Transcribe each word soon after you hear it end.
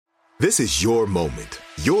This is your moment,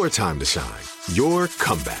 your time to shine, your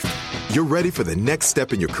comeback. You're ready for the next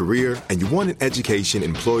step in your career, and you want an education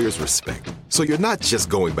employers respect. So you're not just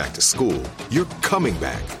going back to school, you're coming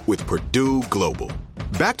back with Purdue Global.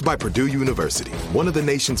 Backed by Purdue University, one of the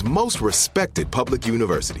nation's most respected public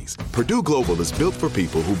universities, Purdue Global is built for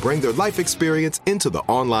people who bring their life experience into the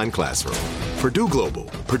online classroom. Purdue Global,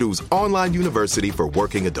 Purdue's online university for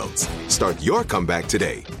working adults. Start your comeback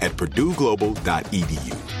today at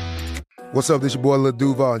purdueglobal.edu. What's up, this your boy Lil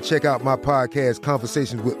Duval, and check out my podcast,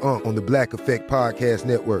 Conversations with Unc, on the Black Effect Podcast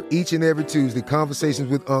Network. Each and every Tuesday, Conversations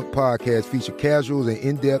with Unc podcast feature casual and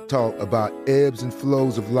in-depth talk about ebbs and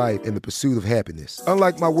flows of life and the pursuit of happiness.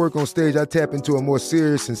 Unlike my work on stage, I tap into a more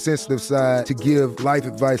serious and sensitive side to give life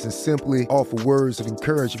advice and simply offer words of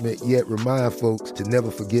encouragement, yet remind folks to never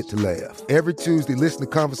forget to laugh. Every Tuesday, listen to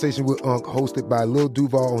Conversation with Unc, hosted by Lil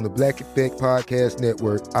Duval on the Black Effect Podcast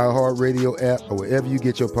Network, iHeartRadio app, or wherever you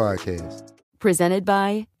get your podcasts. Presented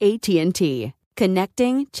by AT&T.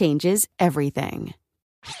 Connecting changes everything.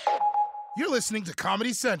 You're listening to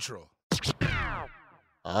Comedy Central.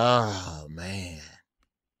 Oh, man.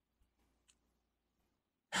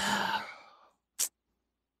 What's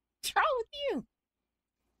wrong with you?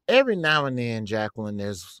 Every now and then, Jacqueline,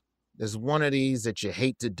 there's one of these that you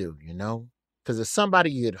hate to do, you know? Because it's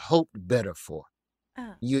somebody you'd hoped better for.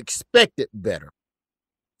 Oh. You expected better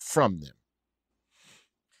from them.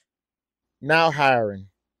 Now hiring.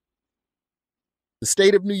 The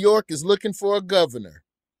state of New York is looking for a governor.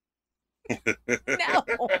 No.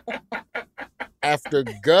 After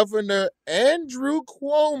Governor Andrew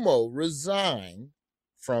Cuomo resigned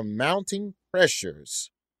from mounting pressures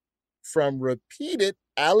from repeated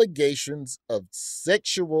allegations of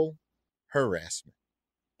sexual harassment.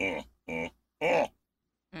 Mm-mm.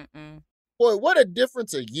 Boy, what a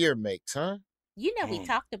difference a year makes, huh? You know, we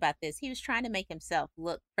talked about this. He was trying to make himself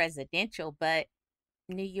look presidential, but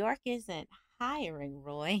New York isn't hiring,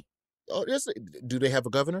 Roy. Oh, do they have a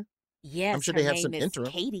governor? Yes, I'm sure her they have name some is interim.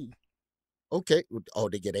 Katie. Okay. Oh,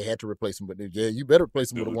 they had to replace him, but yeah, you better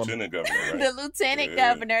replace him The with a woman. lieutenant governor, right? The lieutenant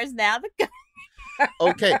governor is now the governor.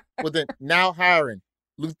 Okay, well then, now hiring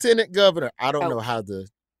lieutenant governor. I don't Oh. know how the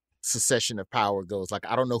succession of power goes. Like,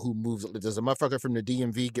 I don't know who moves. Does a motherfucker from the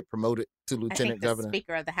DMV get promoted to I lieutenant think the governor?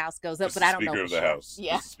 Speaker of the House goes up, It's but the I don't know. Speaker of for the sure. House.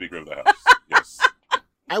 Yeah. It's the Speaker of the House. Yes.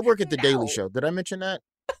 I work at the Daily No. Show. Did I mention that?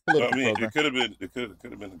 I Political mean, program. it could have been. It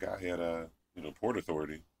could have been the guy who had Port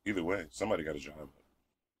Authority. Either way, somebody got a job.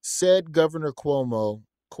 Said Governor Cuomo,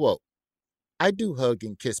 quote, "I do hug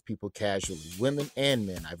and kiss people casually, women and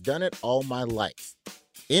men. I've done it all my life.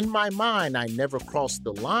 In my mind, I never crossed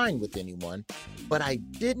the line with anyone, but I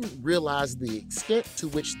didn't realize the extent to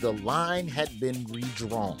which the line had been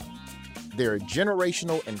redrawn. There are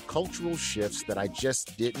generational and cultural shifts that I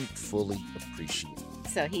just didn't fully appreciate."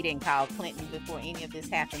 So he didn't call Clinton before any of this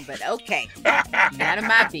happened, but okay. None of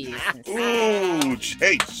my business. Ooh,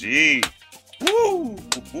 JG. Woo!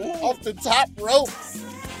 Off the top rope.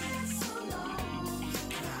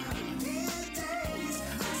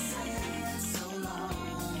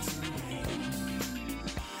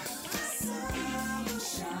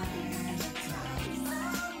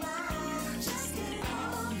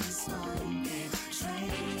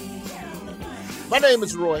 My name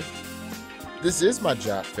is Roy. This is my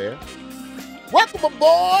job fair. Welcome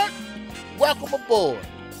aboard. Welcome aboard.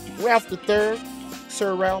 Ralph the Third,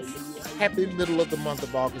 Sir Ralph. Happy middle of the month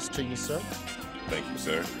of August to you, sir. Thank you,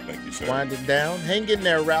 sir. Thank you, sir. Winding down. Hang in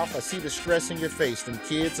there, Ralph. I see the stress in your face. Them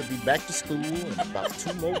kids will be back to school in about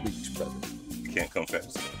 2 more weeks, brother. It can't come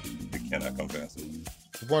fast enough. It cannot come fast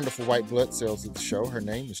enough. Wonderful white blood cells of the show. Her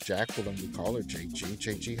name is Jacqueline. We call her JG.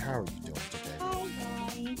 JG, how are you doing today? Hi,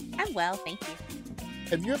 Roy. I'm well, thank you.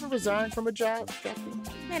 Have you ever resigned from a job, Jacqueline?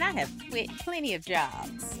 Man, I have quit plenty of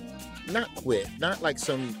jobs. Not quit. Not like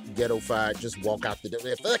some ghetto-fied just walk out the door.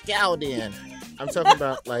 Fuck y'all then. I'm talking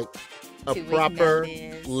about like a 2-week proper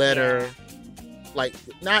notice, letter. Like,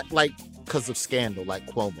 not like because of scandal like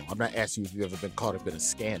Cuomo. I'm not asking you if you've ever been caught up in a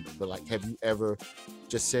scandal, but like, have you ever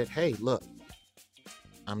just said, hey, look,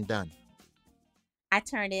 I'm done? I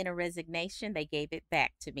turned in a resignation. They gave it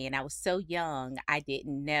back to me. And I was so young, I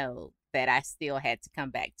didn't know that I still had to come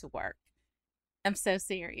back to work. I'm so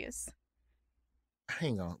serious.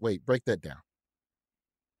 Hang on. Wait, break that down.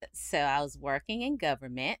 So I was working in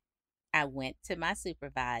government. I went to my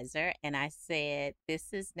supervisor and I said,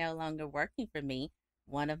 this is no longer working for me.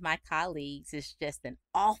 One of my colleagues is just an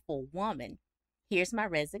awful woman. Here's my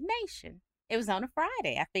resignation. It was on a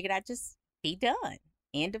Friday. I figured I'd just be done.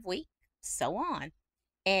 End of week, so on.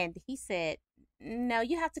 And he said, no,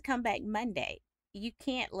 you have to come back Monday. You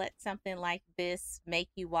can't let something like this make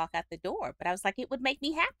you walk out the door. But I was like, it would make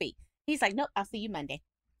me happy. He's like, nope, I'll see you Monday.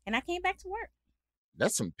 And I came back to work.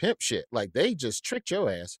 That's some pimp shit. Like, they just tricked your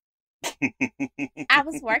ass. I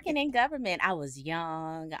was working in government. I was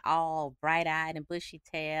young, all bright-eyed and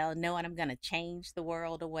bushy-tailed, knowing I'm going to change the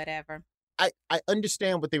world or whatever. I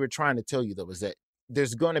understand what they were trying to tell you, though, is that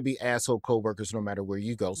there's going to be asshole coworkers no matter where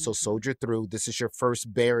you go. So soldier through. This is your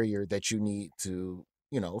first barrier that you need to,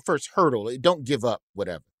 first hurdle. Don't give up,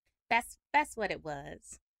 whatever. That's what it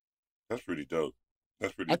was. That's pretty dope.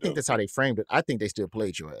 I think that's how they framed it. I think they still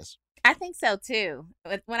played your ass. I think so too.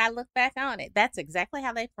 When I look back on it, that's exactly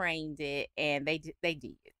how they framed it, and they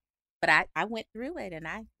did. But I went through it, and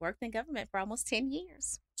I worked in government for almost 10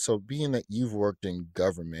 years. So being that you've worked in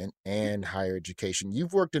government and higher education,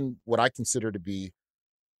 you've worked in what I consider to be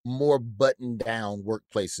more buttoned down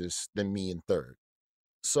workplaces than me in third.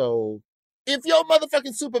 So if your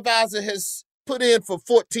motherfucking supervisor has put in for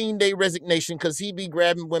 14-day resignation because he be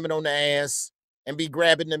grabbing women on the ass and be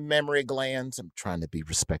grabbing the mammary glands, I'm trying to be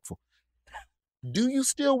respectful, do you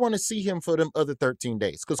still want to see him for them other 13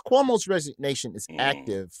 days? Because Cuomo's resignation is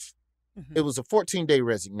active. Mm-hmm. It was a 14-day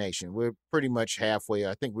resignation. We're pretty much halfway.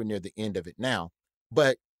 I think we're near the end of it now.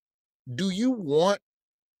 But do you want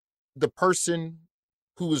the person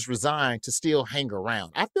who was resigned to still hang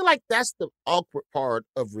around? I feel like that's the awkward part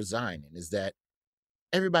of resigning, is that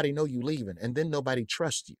everybody know you leaving and then nobody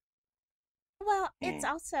trusts you. Well, it's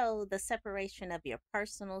also the separation of your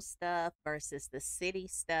personal stuff versus the city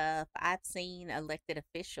stuff. I've seen elected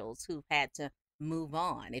officials who've had to move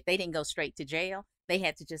on. If they didn't go straight to jail, they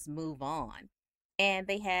had to just move on. And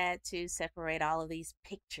they had to separate all of these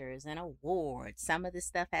pictures and awards. Some of this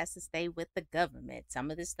stuff has to stay with the government.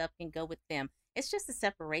 Some of this stuff can go with them. It's just a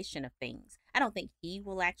separation of things. I don't think he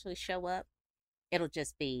will actually show up. It'll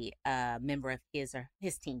just be a member of his or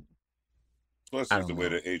his team. Plus, it's the way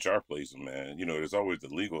the HR plays them, man. There's always the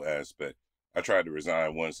legal aspect. I tried to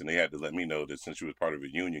resign once, and they had to let me know that since you was part of a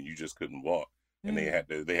union, you just couldn't walk. And they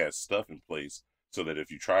had stuff in place so that if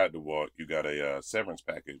you tried to walk, you got a severance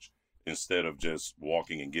package instead of just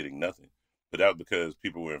walking and getting nothing. But that was because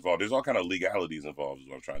people were involved. There's all kind of legalities involved, is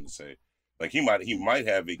what I'm trying to say. Like he might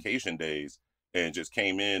have vacation days and just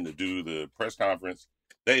came in to do the press conference.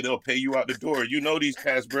 They'll pay you out the door. You know these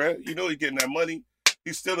cats, bruh. You know he's getting that money.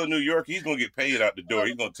 He's still in New York. He's going to get paid out the door.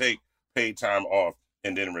 He's going to take paid time off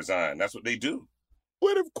and then resign. That's what they do.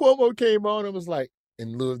 What if Cuomo came on and was like,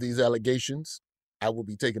 in lieu of these allegations, I will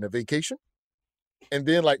be taking a vacation? And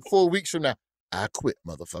then 4 weeks from now, I quit,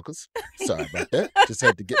 motherfuckers. Sorry about that. Just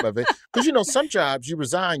had to get my vacation. Because, some jobs, you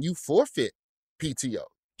resign, you forfeit PTO,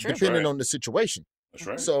 depending on the situation. That's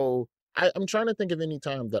right. So I'm trying to think of any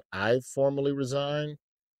time that I've formally resigned.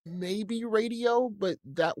 Maybe radio, but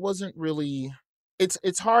that wasn't really...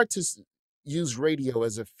 It's hard to use radio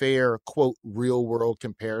as a fair, quote, real world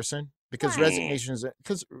comparison because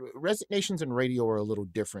resignations and radio are a little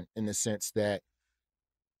different in the sense that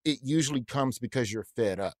it usually comes because you're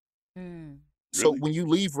fed up. So when you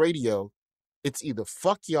leave radio, it's either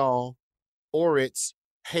fuck y'all or it's,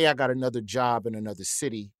 hey, I got another job in another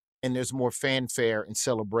city and there's more fanfare and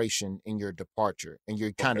celebration in your departure. And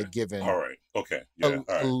you're kind of given all right. Okay. Yeah.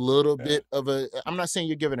 a little bit of a, I'm not saying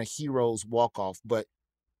you're giving a hero's walk off, but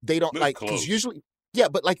they don't because usually,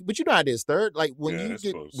 but you know how it is, third. Like when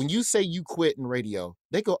you say you quit in radio,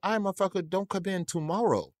 they go, "I motherfucker, don't come in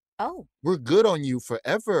tomorrow. Oh, we're good on you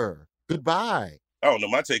forever. Goodbye." I don't know.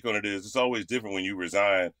 My take on it is it's always different when you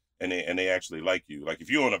resign and they actually like you. Like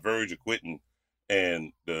if you're on the verge of quitting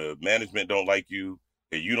and the management don't like you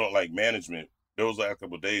and you don't like management, those last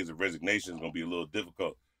couple of days of resignation is going to be a little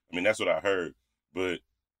difficult. I mean, that's what I heard. But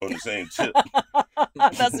on the same tip.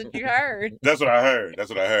 That's what you heard. That's what I heard.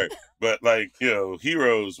 But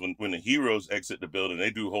heroes, when the heroes exit the building,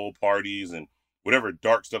 they do whole parties and whatever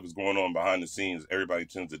dark stuff is going on behind the scenes, everybody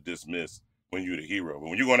tends to dismiss when you're the hero. But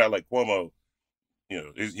when you're going out like Cuomo,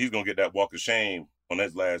 he's going to get that walk of shame on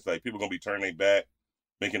his last, people going to be turning their back,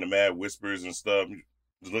 making the mad whispers and stuff,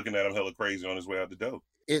 just looking at him hella crazy on his way out the door.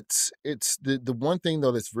 It's the one thing,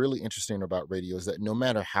 though, that's really interesting about radio is that no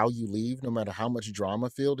matter how you leave, no matter how much drama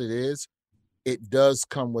filled it is, it does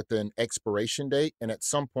come with an expiration date. And at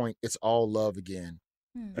some point, it's all love again.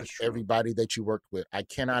 That's true. Everybody that you worked with. I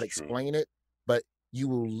cannot explain it, but you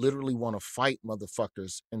will literally want to fight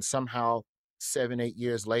motherfuckers. And somehow 7-8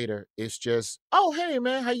 years later, it's just, oh, hey,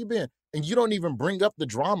 man, how you been? And you don't even bring up the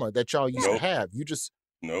drama that y'all used to have. You just,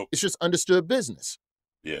 it's just understood business.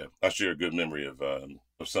 Yeah, I share a good memory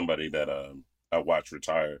of somebody that I watched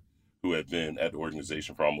retire who had been at the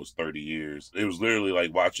organization for almost 30 years. It was literally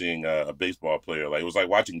like watching a baseball player. Like it was like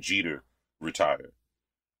watching Jeter retire.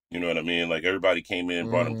 You know what I mean? Like everybody came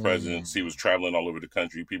in, brought him presents. He was traveling all over the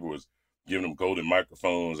country. People was giving them golden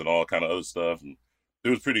microphones and all kind of other stuff. And it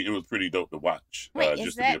was pretty dope to watch. Wait, just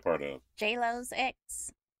is to be a that part of. J-Lo's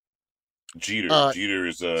ex? Jeter. Jeter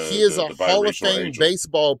is he is the a Hall of biracial Fame angel.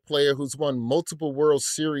 baseball player who's won multiple World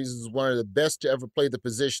Series, is one of the best to ever play the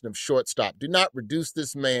position of shortstop. Do not reduce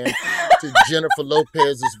this man to Jennifer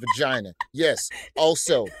Lopez's vagina. Yes,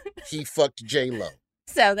 also, he fucked J-Lo.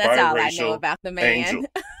 So that's all I know Biracial about the man. angel.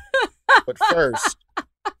 But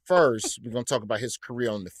first, we're going to talk about his career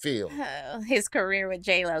on the field. His career with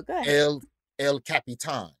J-Lo. Go ahead. El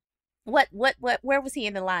Capitan. Where was he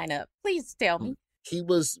in the lineup? Please tell me. He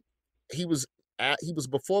was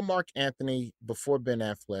before Mark Anthony, before Ben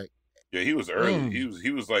Affleck. Yeah, he was early.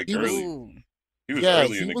 He was like early. He was yeah,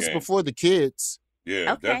 early in the he was game. before the kids.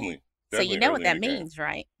 Yeah, Okay. definitely. So you know what that early in the game. means,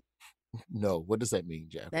 right? No, what does that mean,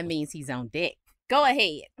 Jack? That means he's on deck. Go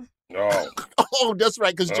ahead. Oh, Oh, that's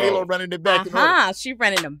right, because J-Lo running it back. She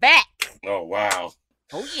running them back. oh wow.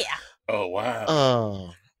 Oh yeah. Oh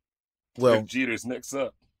wow. Well, Jeter's next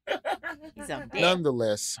up. He's on deck.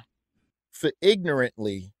 nonetheless, for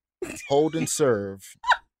ignorantly hold and serve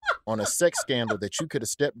on a sex scandal that you could have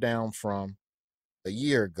stepped down from a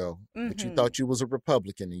year ago, but you thought you was a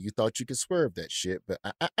Republican and you thought you could swerve that shit. But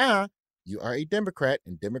you are a Democrat,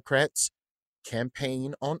 and Democrats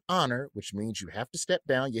campaign on honor, which means you have to step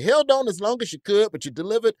down. You held on as long as you could, but you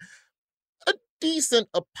delivered a decent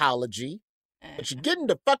apology. But you're getting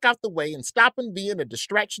the fuck out the way and stopping being a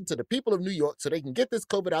distraction to the people of New York so they can get this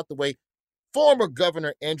COVID out the way. Former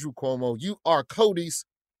Governor Andrew Cuomo, you are Cody's,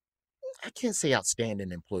 I can't say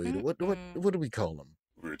outstanding employee. What do we call him?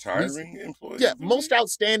 Retiring employee? Yeah, most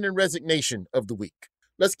outstanding resignation of the week.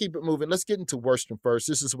 Let's keep it moving. Let's get into worst and first.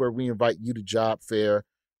 This is where we invite you to Job Fair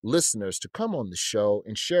listeners to come on the show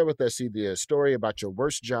and share with us either a story about your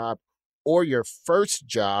worst job or your first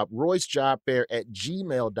job.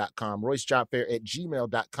 RoyceJobFair@gmail.com.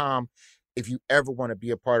 RoyceJobFair@gmail.com. If you ever want to be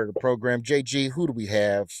a part of the program. JG, who do we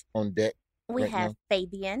have on deck? We right have now?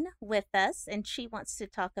 Fabian with us, and she wants to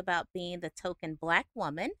talk about being the token Black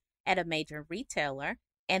woman at a major retailer,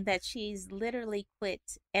 and that she's literally quit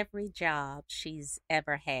every job she's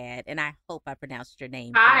ever had. And I hope I pronounced your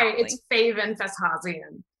name Hi, correctly. it's Faven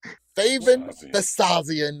Feshazian. Faven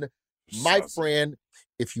Feshazian, my Feshazian. friend.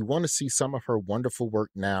 If you want to see some of her wonderful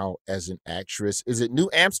work now as an actress, is it New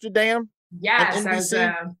Amsterdam? Yes,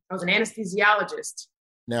 NBC? I was an anesthesiologist.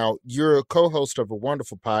 Now, you're a co-host of a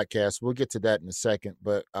wonderful podcast. We'll get to that in a second.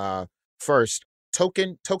 But first,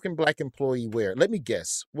 token Black employee wear. Let me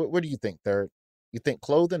guess. What do you think, Third? You think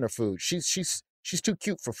clothing or food? She's too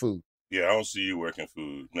cute for food. Yeah, I don't see you working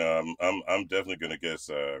food. No, I'm definitely gonna guess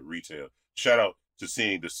retail. Shout out to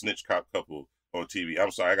seeing the snitch cop couple on TV.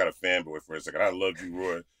 I'm sorry, I got a fanboy for a second. I loved you,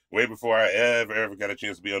 Roy, way before I ever got a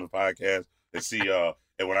chance to be on the podcast and see y'all.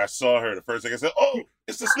 And when I saw her, the first thing I said, "Oh,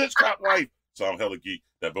 it's the snitch cop wife." So I'm hella geek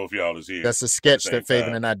that both of y'all is here. That's a sketch at the that same Faven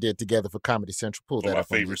time. and I did together for Comedy Central. Pull One of that my up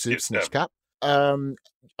on favorite YouTube. skits Snitch ever. Cop. All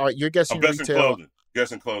right, you're guessing I'm guessing retail. clothing.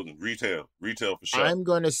 Guessing clothing. Retail for sure. I'm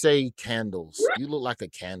going to say candles. You look like a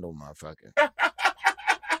candle, motherfucker.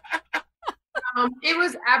 It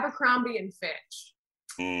was Abercrombie and Fitch.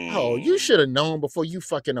 Oh, you should have known before you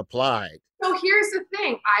fucking applied. So here's the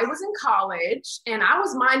thing. I was in college and I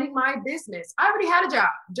was minding my business. I already had a job.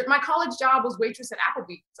 My college job was waitress at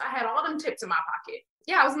Applebee's. I had all them tips in my pocket.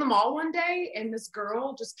 Yeah, I was in the mall one day and this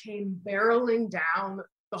girl just came barreling down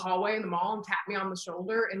the hallway in the mall and tapped me on the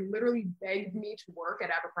shoulder and literally begged me to work at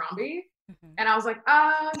Abercrombie. And I was like,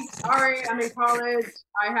 sorry, I'm in college.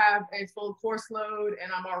 I have a full course load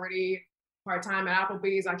and I'm already part-time at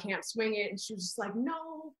Applebee's. I can't swing it. And she was just like,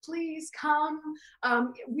 no, please come.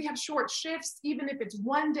 We have short shifts, even if it's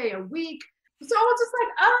one day a week. So I was just like,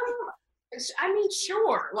 I mean,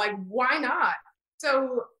 sure, like, why not?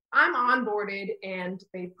 So I'm onboarded and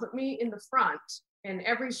they put me in the front, and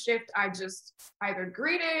every shift I just either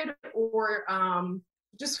greeted or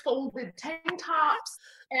just folded tank tops.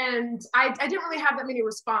 And I didn't really have that many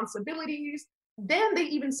responsibilities. Then they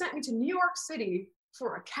even sent me to New York City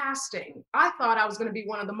for a casting. I thought I was going to be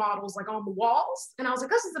one of the models like on the walls. And I was like,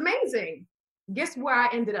 this is amazing. Guess where I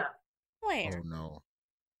ended up? Where? Oh, no.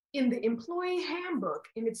 In the employee handbook.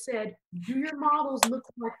 And it said, do your models look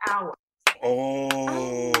like ours?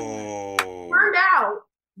 Oh. Turned out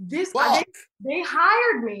they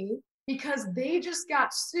hired me because they just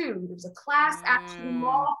got sued. It was a class action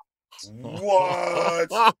law. What?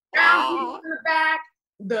 Brown people in the back,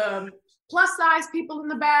 the plus size people in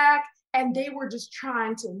the back, and they were just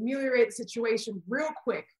trying to ameliorate the situation real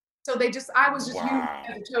quick. So I was just used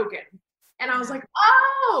as a token. And I was like,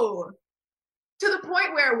 oh, to the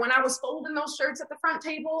point where when I was folding those shirts at the front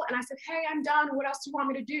table and I said, hey, I'm done. What else do you want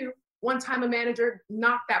me to do? one time a manager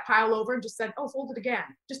knocked that pile over and just said, oh, fold it again,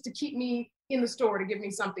 just to keep me in the store, to give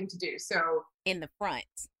me something to do. So in the front.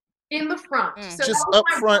 So just up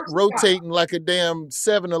front, rotating like a damn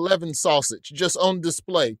 7-Eleven sausage, just on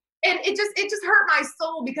display. And it just hurt my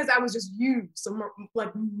soul because I was just used. So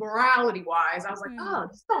like morality wise, I was like, oh,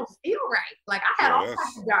 this don't feel right. Like I had all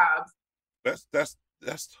kinds of jobs.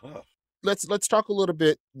 That's tough. Let's talk a little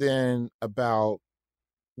bit then about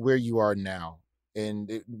where you are now.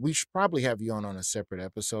 And we should probably have you on a separate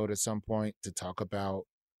episode at some point to talk about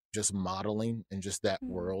just modeling and just that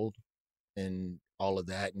world and all of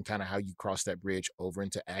that and kind of how you cross that bridge over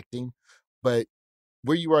into acting. But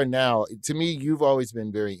where you are now, to me, you've always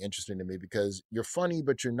been very interesting to me because you're funny,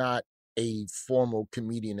 but you're not a formal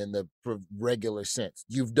comedian in the regular sense.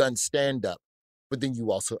 You've done stand-up, but then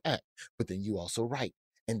you also act, but then you also write.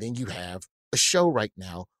 And then you have a show right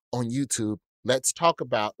now on YouTube. Let's talk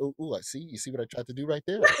about, I see, you see what I tried to do right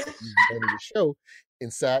there? The name of your show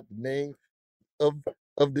inside the name of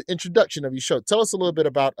the introduction of your show. Tell us a little bit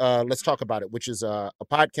about Let's Talk About It, which is a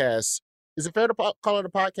podcast. Is it fair to call it a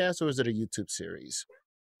podcast or is it a YouTube series?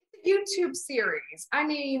 YouTube series. I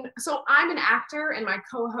mean, so I'm an actor and my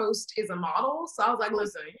co-host is a model. So I was like,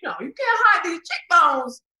 listen, you can't hide these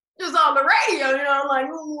cheekbones just on the radio, like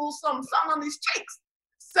a little something on these cheeks.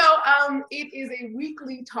 So it is a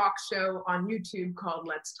weekly talk show on YouTube called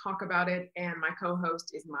Let's Talk About It. And my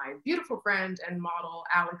co-host is my beautiful friend and model,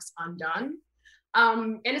 Alex Undone.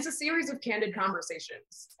 And it's a series of candid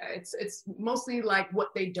conversations. It's mostly like what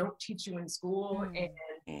they don't teach you in school,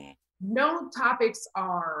 and no topics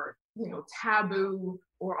are, taboo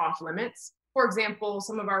or off limits. For example,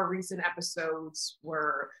 some of our recent episodes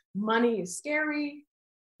were money is scary,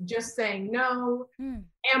 just saying no,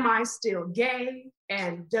 am I still gay,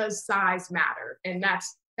 and does size matter? And that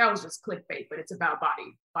was just clickbait, but it's about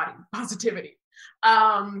body positivity.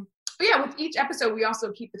 But yeah, with each episode, we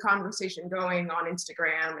also keep the conversation going on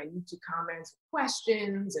Instagram and YouTube comments,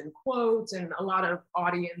 questions and quotes, and a lot of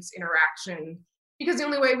audience interaction. Because the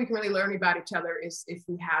only way we can really learn about each other is if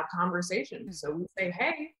we have conversations. So we say,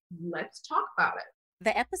 hey, let's talk about it.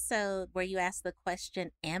 The episode where you asked the question,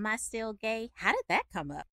 am I still gay? How did that come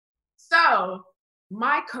up? So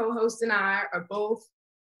my co-host and I are both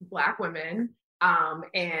Black women.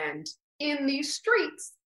 And in these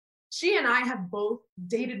streets, she and I have both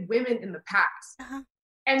dated women in the past.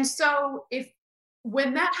 And so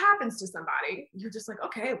when that happens to somebody, you're just like,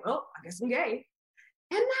 okay, well, I guess I'm gay.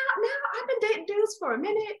 And now I've been dating dudes for a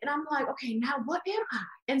minute and I'm like, okay, now what am I?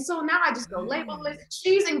 And so now I just go labelless.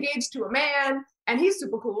 She's engaged to a man and he's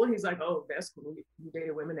super cool. He's like, oh, that's cool. You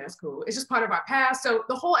dated women, that's cool. It's just part of our past. So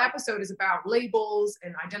the whole episode is about labels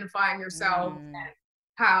and identifying yourself and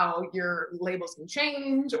how your labels can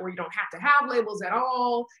change, or you don't have to have labels at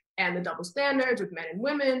all, and the double standards with men and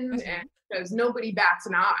women. And because nobody bats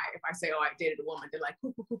an eye if I say, oh, I dated a woman, they're like,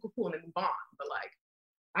 cool, and then move on. But like,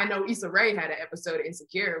 I know Issa Rae had an episode of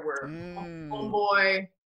Insecure where homeboy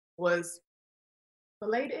was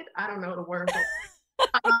belated. I don't know the word.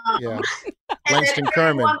 Yeah. Langston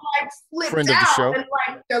Kerman, friend of the show. And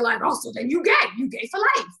they're like, oh, so then you gay for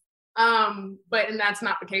life. And that's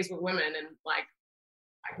not the case with women. And like,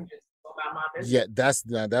 I can just go about my business.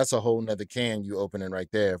 Yeah, that's a whole nother can you opening right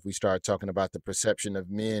there. If we start talking about the perception of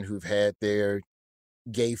men who've had their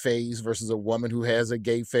gay phase versus a woman who has a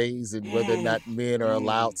gay phase, and whether or not men are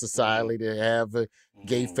allowed societally to have a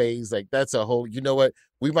gay phase, like that's a whole, you know what?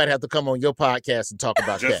 We might have to come on your podcast and talk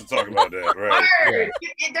about just to talk about that, right?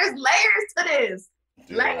 There's layers to this.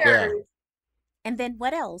 Layers. Yeah. And then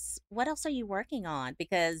what else? What else are you working on?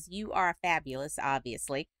 Because you are fabulous,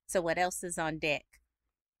 obviously. So what else is on deck?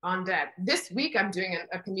 On deck. This week, I'm doing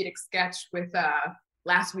a comedic sketch with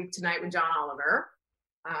Last Week Tonight with John Oliver.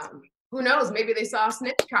 Who knows? Maybe they saw a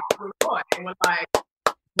snitch cop from Roy and were like,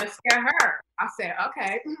 let's get her. I said,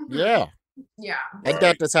 okay. Yeah. Yeah. I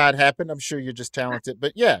doubt that's how it happened. I'm sure you're just talented.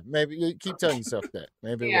 But yeah, maybe you keep telling yourself that.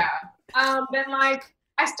 Maybe. Yeah. Then like,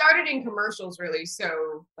 I started in commercials really.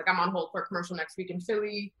 So like I'm on hold for a commercial next week in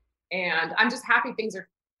Philly. And I'm just happy things are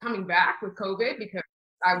coming back with COVID because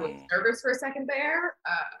I was nervous for a second there.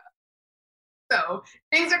 So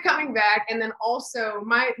things are coming back. And then also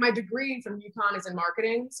my degree from UConn is in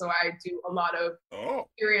marketing. So I do a lot of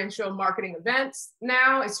experiential marketing events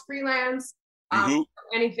now. It's freelance.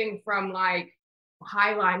 Anything from like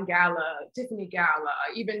Highline Gala, Tiffany Gala,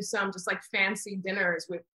 even some just like fancy dinners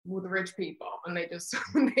with rich people. And they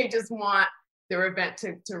just want their event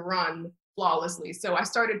to run flawlessly. So I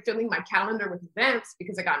started filling my calendar with events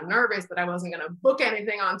because I got nervous that I wasn't going to book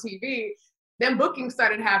anything on TV. Then bookings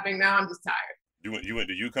started happening. Now I'm just tired. You went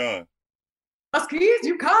to UConn? Huskies,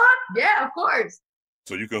 UConn? Yeah, of course.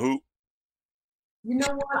 So you can hoop? You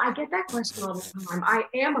know what? I get that question all the time. I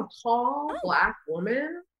am a tall Black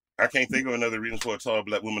woman. I can't think of another reason for a tall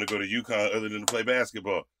Black woman to go to UConn other than to play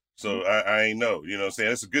basketball. So I ain't know. You know what I'm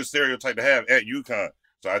saying? It's a good stereotype to have at UConn.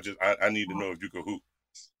 So I need to know if you can hoop.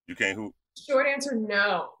 You can't hoop? Short answer,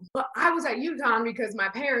 no. But I was at UConn because my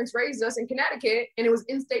parents raised us in Connecticut, and it was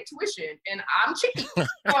in-state tuition, and I'm cheap.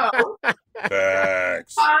 So,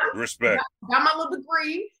 facts. Respect. Got my little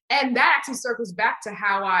degree, and that actually circles back to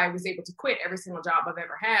how I was able to quit every single job I've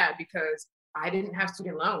ever had because I didn't have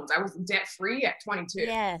student loans. I was debt-free at 22.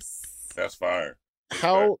 Yes. That's fire.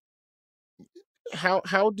 How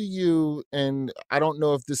do you, and I don't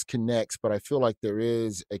know if this connects, but I feel like there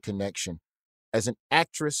is a connection. As an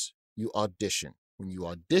actress, you audition. When you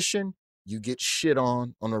audition, you get shit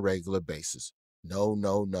on a regular basis.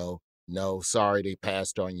 No, sorry, they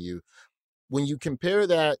passed on you. When you compare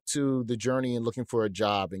that to the journey in looking for a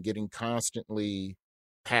job and getting constantly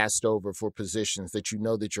passed over for positions that you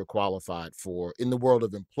know that you're qualified for in the world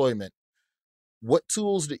of employment, what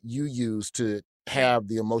tools did you use to have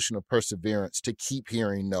the emotional perseverance to keep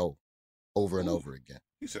hearing no over and over again?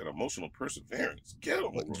 You said emotional perseverance. Get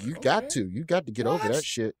over it. You got to get over that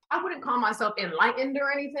shit. I wouldn't call myself enlightened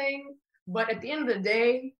or anything, but at the end of the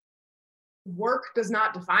day, work does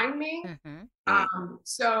not define me.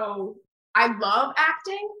 So I love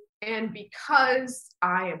acting, and because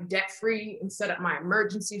I am debt-free and set up my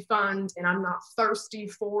emergency fund and I'm not thirsty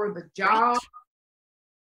for the job,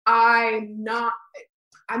 I'm not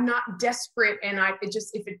desperate, and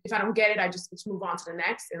if I don't get it, I just move on to the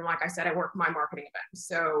next. And like I said, I work my marketing events,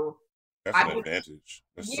 so that's an advantage.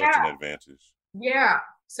 That's such an advantage. Yeah.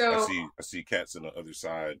 So I see cats on the other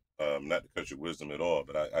side. Not to cut your wisdom at all,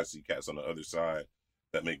 but I see cats on the other side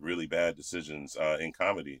that make really bad decisions in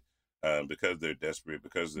comedy because they're desperate,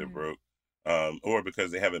 because they're broke, or because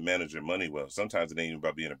they haven't managed their money well. Sometimes it ain't even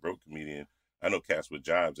about being a broke comedian. I know cats with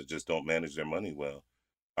jobs that just don't manage their money well.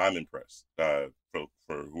 I'm impressed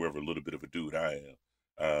for whoever little bit of a dude I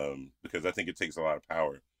am, because I think it takes a lot of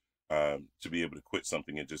power to be able to quit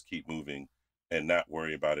something and just keep moving and not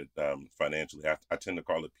worry about it financially. I tend to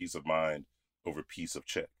call it peace of mind over piece of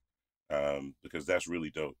check, because that's really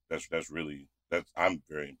dope. I'm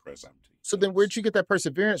very impressed. So then where'd you get that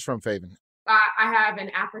perseverance from, Faven? I have an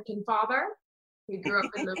African father. He grew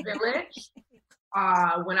up in the village.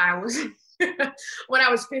 When I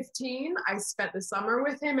was 15, I spent the summer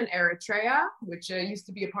with him in Eritrea, which used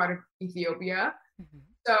to be a part of Ethiopia.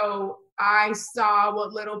 So I saw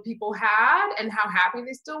what little people had and how happy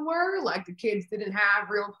they still were. Like, the kids didn't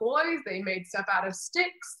have real toys. They made stuff out of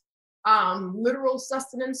sticks. Literal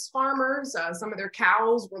sustenance farmers. Some of their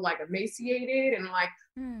cows were like emaciated and like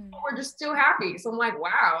were just still happy. So I'm like,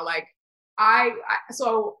 wow, like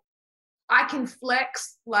so I can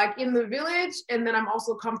flex like in the village, and then I'm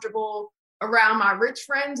also comfortable around my rich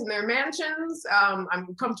friends in their mansions.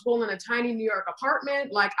 I'm comfortable in a tiny New York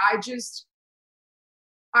apartment. Like I'm just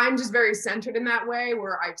very centered in that way,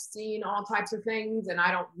 where I've seen all types of things and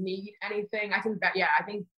I don't need anything. I think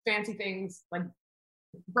fancy things like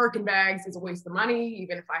Birkin bags is a waste of money.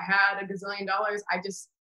 Even if I had $1 gazillion, I just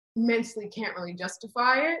mentally can't really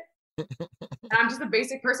justify it. And I'm just a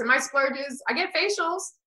basic person. My splurges, I get facials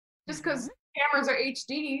just because cameras are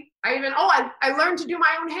HD. I learned to do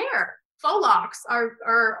my own hair. Faux locks are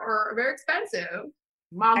very expensive.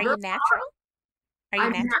 Are you natural?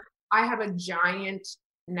 I have a giant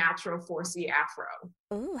natural 4C afro.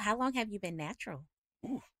 Ooh, how long have you been natural?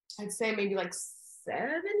 Ooh. I'd say maybe like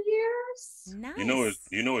 7 years. Nice. You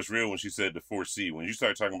know it's real when she said the 4C. When you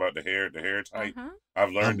start talking about the hair type,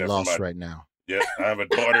 I've learned that lost from right now. Yeah, I have a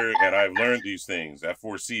daughter, and I've learned these things. That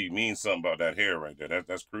 4C means something about that hair right there.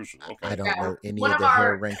 That's crucial. Okay. I don't know any of the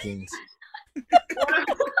hair rankings.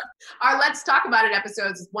 Our Let's Talk About It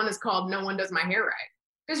episodes, one is called No One Does My Hair Right.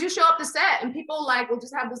 Because you show up to set and people will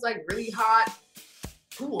just have this really hot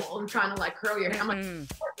tool and trying to curl your hair. I'm like,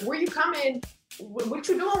 where you coming? What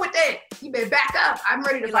you doing with that? You better back up. I'm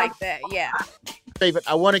ready to like that. Yeah. David,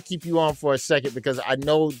 I want to keep you on for a second because I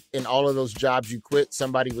know in all of those jobs you quit,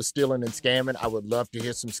 somebody was stealing and scamming. I would love to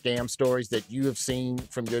hear some scam stories that you have seen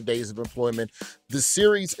from your days of employment. The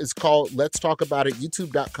series is called Let's Talk About It,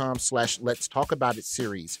 youtube.com/Let's Talk About It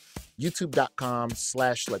series.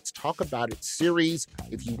 youtube.com/Let's Talk About It series.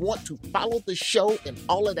 If you want to follow the show and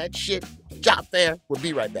all of that shit, jump there. We'll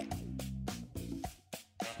be right back.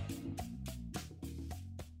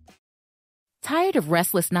 Tired of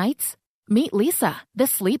restless nights? Meet Leesa, the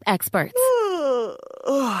sleep experts.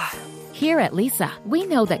 Here at Leesa, we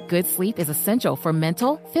know that good sleep is essential for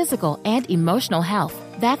mental, physical, and emotional health.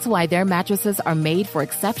 That's why their mattresses are made for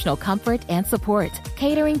exceptional comfort and support,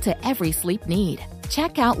 catering to every sleep need.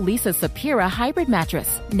 Check out Lisa's Sapira Hybrid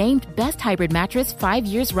Mattress, named Best Hybrid Mattress 5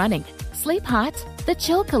 years running. Sleep hot? The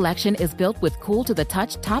Chill Collection is built with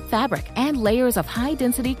cool-to-the-touch top fabric and layers of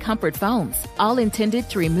high-density comfort foams, all intended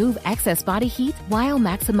to remove excess body heat while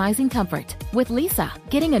maximizing comfort. With Lisa,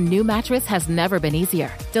 getting a new mattress has never been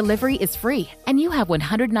easier. Delivery is free, and you have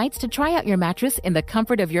 100 nights to try out your mattress in the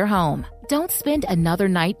comfort of your home. Don't spend another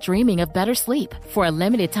night dreaming of better sleep. For a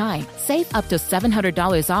limited time, save up to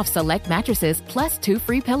 $700 off select mattresses plus 2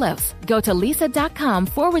 free pillows. Go to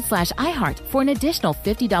lisa.com/iHeart for an additional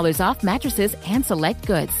 $50 off mattresses and select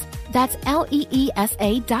goods. That's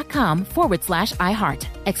LEESA.com/iHeart.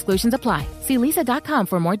 Exclusions apply. See lisa.com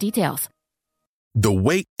for more details. The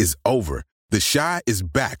wait is over. The Chi is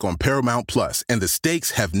back on Paramount Plus, and the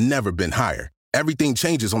stakes have never been higher. Everything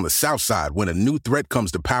changes on the South Side when a new threat comes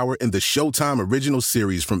to power in the Showtime original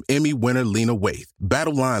series from Emmy winner Lena Waithe.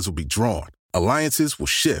 Battle lines will be drawn, alliances will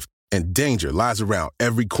shift, and danger lies around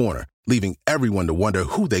every corner, leaving everyone to wonder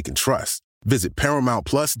who they can trust. Visit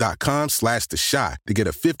ParamountPlus.com/The Chi to get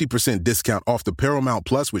a 50% discount off the Paramount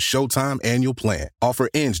Plus with Showtime annual plan. Offer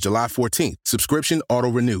ends July 14th. Subscription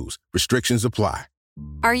auto-renews. Restrictions apply.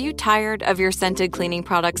 Are you tired of your scented cleaning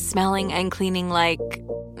products smelling and cleaning like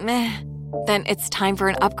meh? Then it's time for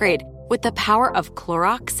an upgrade with the power of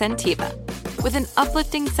Clorox Scentiva. With an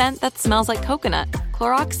uplifting scent that smells like coconut,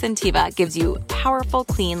 Clorox Scentiva gives you powerful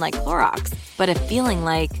clean like Clorox, but a feeling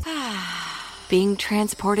like being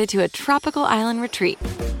transported to a tropical island retreat.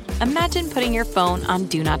 Imagine putting your phone on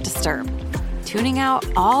Do Not Disturb, tuning out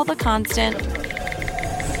all the constant,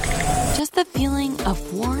 just the feeling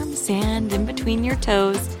of warm sand in between your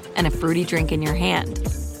toes and a fruity drink in your hand.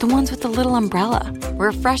 The ones with the little umbrella.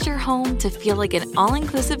 Refresh your home to feel like an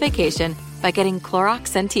all-inclusive vacation by getting Clorox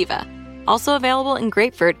Scentiva. Also available in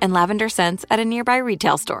grapefruit and lavender scents at a nearby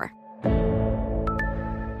retail store.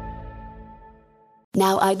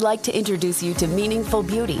 Now I'd like to introduce you to Meaningful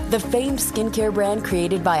Beauty, the famed skincare brand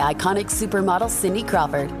created by iconic supermodel Cindy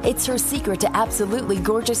Crawford. It's her secret to absolutely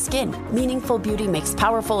gorgeous skin. Meaningful Beauty makes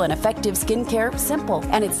powerful and effective skincare simple,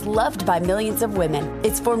 and it's loved by millions of women.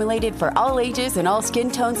 It's formulated for all ages and all skin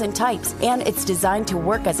tones and types, and it's designed to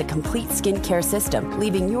work as a complete skincare system,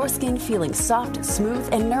 leaving your skin feeling soft, smooth,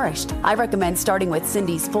 and nourished. I recommend starting with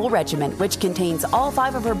Cindy's full regimen, which contains all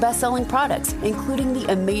 5 of her best-selling products, including the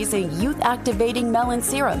amazing youth-activating Melon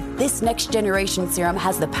Serum. This next-generation serum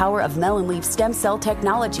has the power of melon leaf stem cell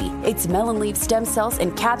technology. It's melon leaf stem cells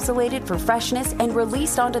encapsulated for freshness and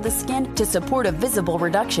released onto the skin to support a visible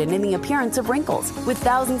reduction in the appearance of wrinkles. With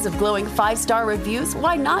thousands of glowing 5-star reviews,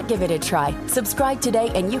 why not give it a try? Subscribe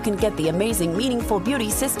today and you can get the amazing Meaningful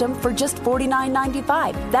Beauty system for just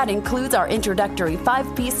 $49.95. That includes our introductory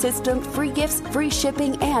 5-piece system, free gifts, free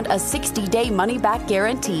shipping, and a 60-day money-back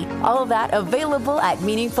guarantee. All of that available at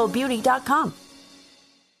meaningfulbeauty.com.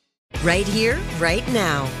 Right here, right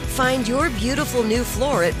now. Find your beautiful new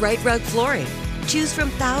floor at Rite Rug Flooring. Choose from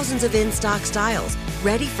thousands of in-stock styles,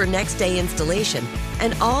 ready for next day installation,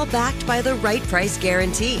 and all backed by the right price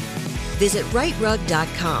guarantee. Visit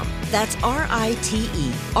riterug.com. That's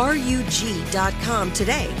RITERUG.com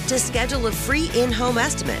today to schedule a free in-home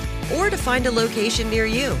estimate or to find a location near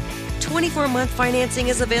you. 24-month financing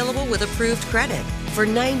is available with approved credit. For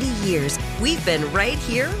 90 years, we've been right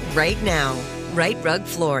here, right now. Rite Rug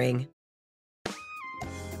Flooring.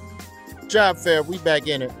 Job fair, we back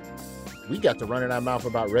in it. We got to running our mouth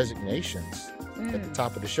about resignations at the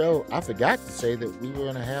top of the show. I forgot to say that we were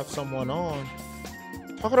going to have someone on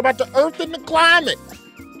talking about the earth and the climate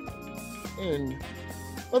and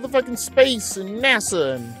motherfucking space and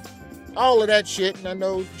NASA and all of that shit. And I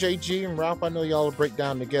know JG and Ralph, I know y'all will break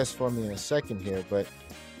down the guests for me in a second here, but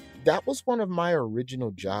that was one of my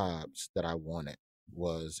original jobs that I wanted,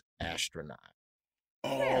 was astronaut.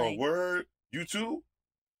 Oh, word? You too?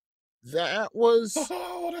 That was...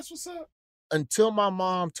 Oh, that's what's up. Until my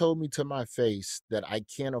mom told me to my face that I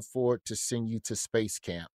can't afford to send you to space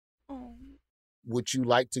camp. Oh. Would you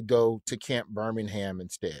like to go to Camp Birmingham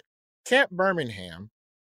instead? Camp Birmingham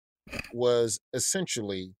was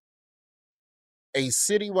essentially a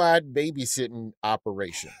citywide babysitting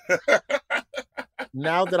operation.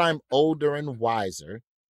 Now that I'm older and wiser,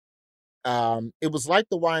 it was like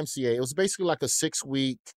the YMCA. It was basically like a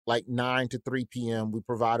 6-week, like 9 to 3 p.m. We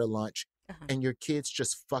provide a lunch, and your kids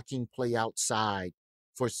just fucking play outside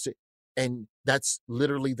and that's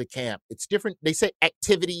literally the camp. It's different. They say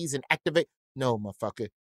activities and activate. No, motherfucker.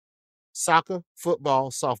 Soccer,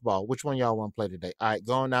 football, softball. Which one y'all want to play today? All right,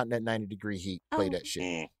 going out in that 90-degree heat. Play that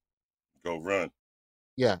shit. Go run.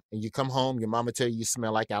 Yeah, and you come home, your mama tell you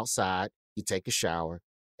smell like outside. You take a shower,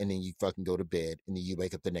 and then you fucking go to bed, and then you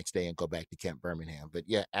wake up the next day and go back to Camp Birmingham. But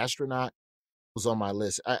yeah, astronaut, was on my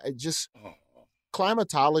list. I just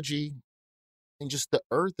climatology and just the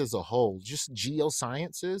earth as a whole, just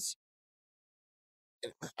geosciences.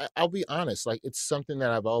 I'll be honest, like it's something that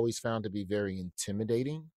I've always found to be very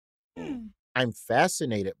intimidating. I'm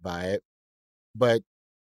fascinated by it, but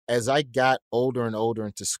as I got older and older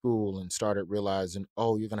into school and started realizing,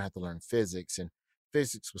 oh, you're gonna have to learn physics, and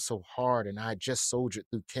physics was so hard, and I just soldiered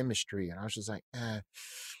through chemistry, and I was just like,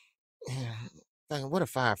 what a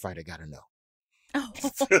firefighter got to know.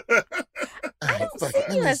 I don't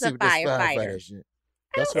see you as a firefighter.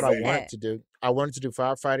 That's what I wanted to do. I wanted to do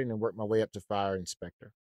firefighting and work my way up to fire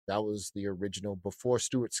inspector. That was the original before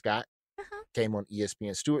Stuart Scott came on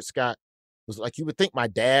ESPN. Stuart Scott was like, you would think my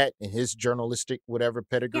dad and his journalistic whatever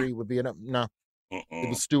pedigree would be enough. No, it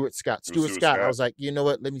was Stuart Scott. Stuart Scott. I was like, you know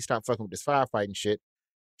what? Let me stop fucking with this firefighting shit.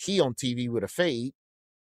 He on TV with a fade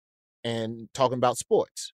and talking about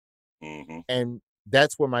sports. And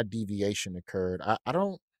that's where my deviation occurred. I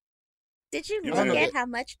don't. Did you look at how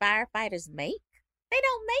much firefighters make? They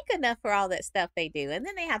don't make enough for all that stuff they do. And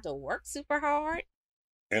then they have to work super hard.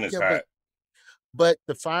 And it's hot. But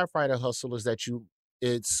the firefighter hustle is that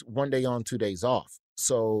it's 1 day on, 2 days off.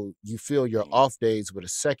 So you fill your off days with a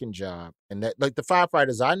second job. And that, like the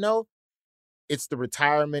firefighters I know, it's the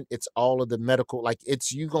retirement, it's all of the medical, like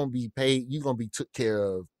it's you gonna be paid, you gonna be took care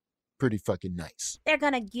of pretty fucking nice. They're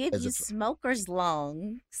gonna give you smoker's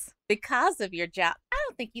lungs because of your job. I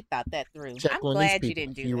don't think you thought that through. Jacqueline, I'm glad you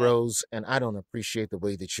didn't do heroes, and I don't appreciate the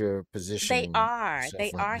way that you're positioning.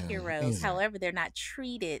 They are heroes. However, they're not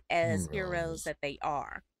treated as heroes that they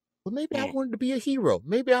are. Well, maybe I wanted to be a hero.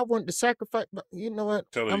 Maybe I wanted to sacrifice. But you know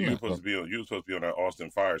what? Tell her you were supposed to be on that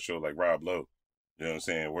Austin Fire show like Rob Lowe. You know what I'm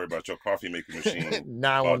saying? Worry about your coffee making machine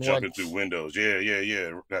while jumping through windows. Yeah.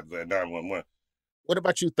 That 911. What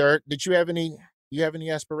about you, Third? Did you have any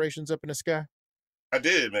aspirations up in the sky? I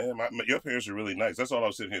did, man. Your parents are really nice. That's all I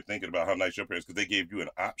was sitting here thinking about, how nice your parents, because they gave you an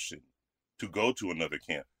option to go to another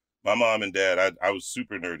camp. My mom and dad, I was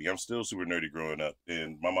super nerdy. I'm still super nerdy growing up.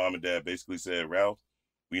 And my mom and dad basically said, Ralph,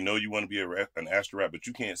 we know you want to be an astronaut, but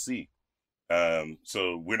you can't see.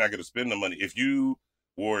 So we're not going to spend the money. If you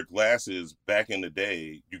wore glasses back in the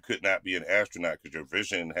day, you could not be an astronaut because your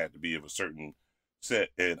vision had to be of a certain set.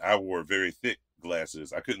 And I wore very thick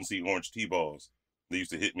glasses. I couldn't see orange T-balls. They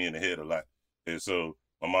used to hit me in the head a lot. And so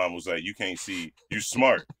my mom was like, you can't see. You're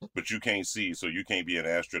smart, but you can't see, so you can't be an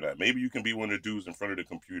astronaut. Maybe you can be one of the dudes in front of the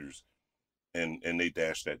computers. And they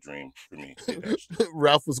dashed that dream for me.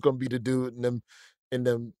 Ralph was going to be the dude in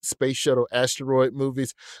them space shuttle asteroid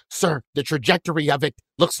movies. Sir, the trajectory of it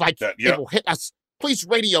looks like it will hit us. Please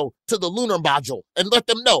radio to the lunar module and let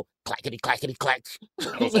them know. Clackety, clackety, clack.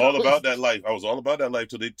 I was all about that life.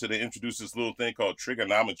 Till they introduced this little thing called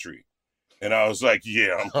trigonometry. And I was like,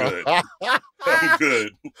 yeah, I'm good. I'm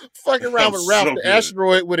good. Fucking around with Ralph, the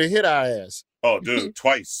asteroid would have hit our ass. Oh, dude,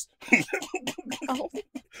 twice.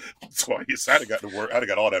 Twice. I'd have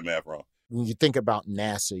got all that math wrong. When you think about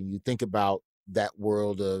NASA, you think about that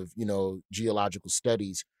world of, geological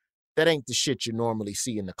studies, that ain't the shit you normally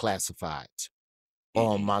see in the classifieds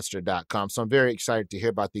on monster.com. So I'm very excited to hear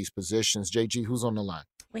about these positions. JG, who's on the line?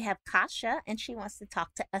 We have Kasha, and she wants to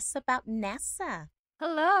talk to us about NASA.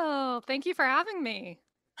 Hello. Thank you for having me.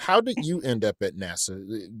 How did you end up at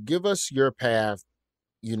NASA? Give us your path,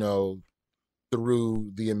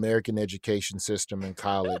 through the American education system in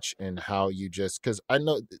college and how you because I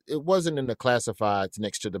know it wasn't in the classifieds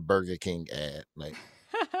next to the Burger King ad.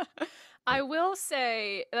 I will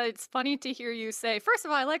say, it's funny to hear you say, first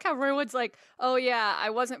of all, I like how Roywood's like, oh yeah,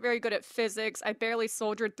 I wasn't very good at physics. I barely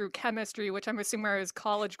soldiered through chemistry, which I'm assuming are his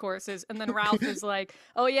college courses. And then Ralph is like,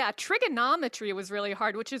 oh yeah, trigonometry was really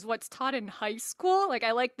hard, which is what's taught in high school. Like,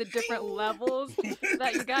 I like the different levels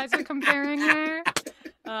that you guys are comparing there.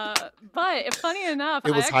 But funny enough,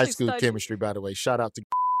 it was high school chemistry, by the way. Shout out to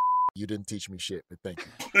you didn't teach me shit, but thank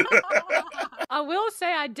you. I will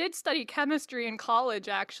say I did study chemistry in college,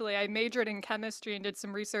 actually. I majored in chemistry and did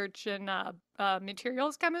some research in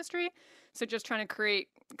materials chemistry. So just trying to create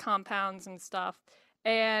compounds and stuff.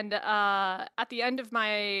 And at the end of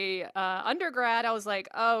my undergrad, I was like,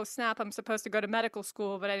 oh, snap, I'm supposed to go to medical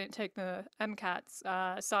school, but I didn't take the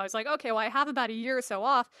MCATs. So I was like, okay, well, I have about a year or so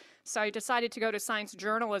off. So I decided to go to science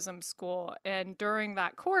journalism school. And during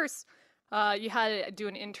that course, you had to do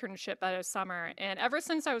an internship at a summer. And ever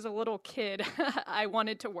since I was a little kid, I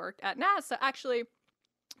wanted to work at NASA. Actually,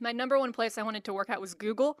 my number one place I wanted to work at was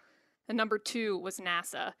Google, and number two was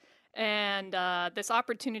NASA. And this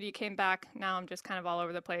opportunity came back. Now I'm just kind of all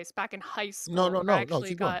over the place. Back in high school, No. I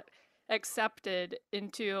actually got accepted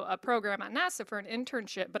into a program at NASA for an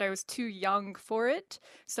internship, but I was too young for it,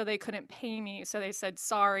 so they couldn't pay me. So they said,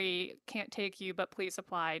 sorry, can't take you, but please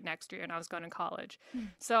apply next year. And I was going to college.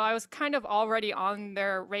 So I was kind of already on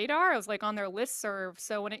their radar. I was like on their listserv.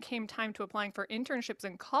 So when it came time to applying for internships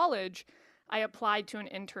in college, I applied to an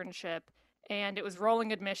internship, and it was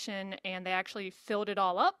rolling admission, and they actually filled it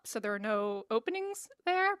all up. So there are no openings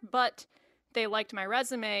there, but they liked my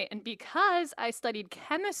resume. And because I studied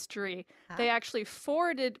chemistry, they actually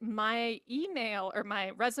forwarded my email or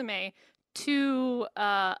my resume to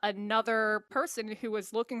another person who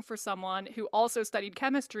was looking for someone who also studied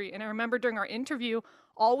chemistry. And I remember during our interview,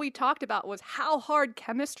 all we talked about was how hard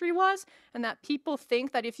chemistry was, and that people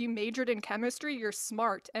think that if you majored in chemistry, you're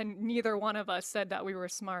smart. And neither one of us said that we were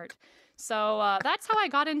smart. So that's how I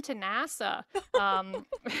got into NASA.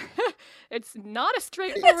 It's not a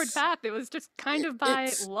straightforward path. It was just kind of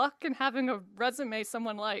by luck and having a resume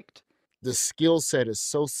someone liked. The skill set is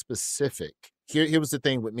so specific. Here was the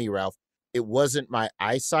thing with me, Ralph. It wasn't my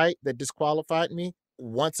eyesight that disqualified me.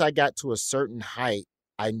 Once I got to a certain height,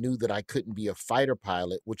 I knew that I couldn't be a fighter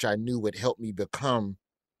pilot, which I knew would help me become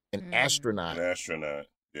an astronaut. An astronaut.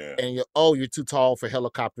 Yeah. And you're too tall for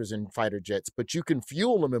helicopters and fighter jets, but you can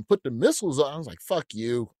fuel them and put the missiles on. I was like, fuck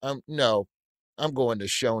you. No, I'm going to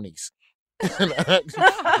Shoney's.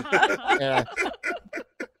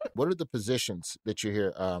 What are the positions that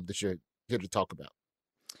you're here to talk about?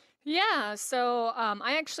 Yeah, so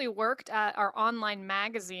I actually worked at our online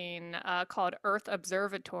magazine called Earth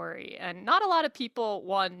Observatory, and not a lot of people,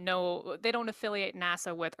 know they don't affiliate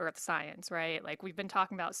NASA with Earth science, right? Like we've been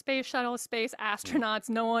talking about space shuttles, space astronauts.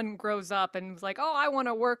 No one grows up and is like, oh, I want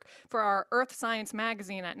to work for our Earth science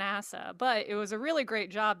magazine at NASA. But it was a really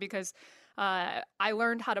great job because I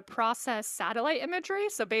learned how to process satellite imagery.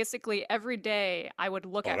 So basically every day I would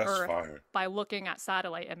look at Earth by looking at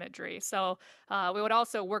satellite imagery. So we would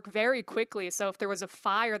also work very quickly. So if there was a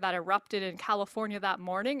fire that erupted in California that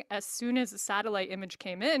morning, as soon as the satellite image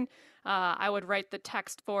came in, I would write the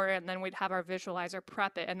text for it, and then we'd have our visualizer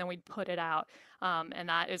prep it, and then we'd put it out. And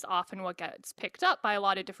that is often what gets picked up by a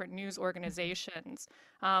lot of different news organizations.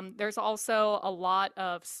 There's also a lot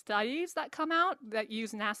of studies that come out that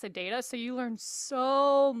use NASA data. So you learn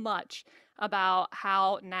so much about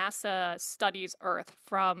how NASA studies Earth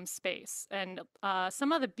from space. And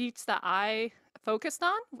some of the beats that I focused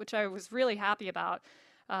on, which I was really happy about,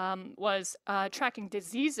 was tracking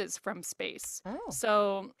diseases from space.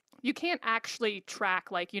 So you can't actually track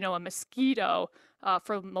a mosquito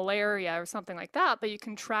for malaria or something like that, but you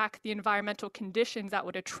can track the environmental conditions that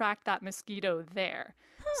would attract that mosquito there.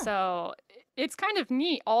 So it's kind of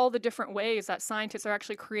neat, all the different ways that scientists are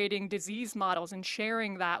actually creating disease models and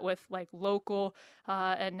sharing that with local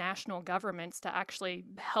and national governments to actually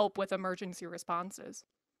help with emergency responses.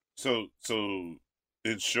 So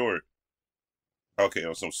in short, okay,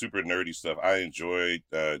 on some super nerdy stuff, I enjoyed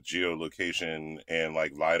geolocation and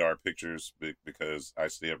LiDAR pictures because I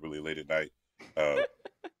stay up really late at night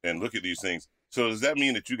and look at these things. So does that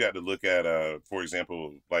mean that you got to look at, for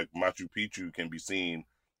example, Machu Picchu can be seen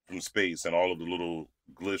from space and all of the little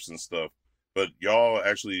glyphs and stuff, but y'all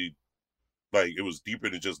actually, it was deeper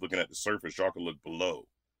than just looking at the surface. Y'all could look below,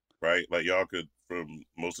 right? Y'all could from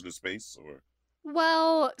most of the space, or?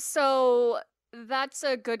 Well, so that's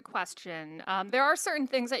a good question. There are certain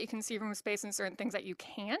things that you can see from space and certain things that you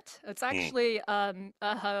can't. It's actually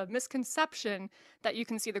a misconception that you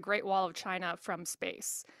can see the Great Wall of China from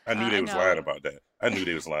space. I knew they was lying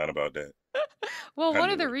about that. Well, one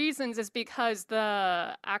of the reasons is because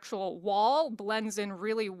the actual wall blends in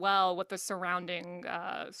really well with the surrounding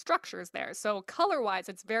structures there. So color-wise,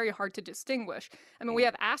 it's very hard to distinguish. I mean, we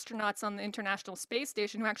have astronauts on the International Space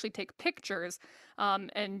Station who actually take pictures,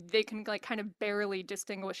 and they can kind of barely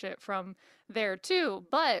distinguish it from there too.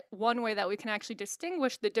 But one way that we can actually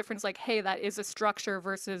distinguish the difference, hey, that is a structure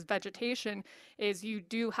versus vegetation, is you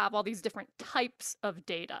do have all these different types of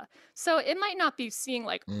data. So it might not be seeing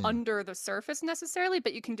under the surface necessarily,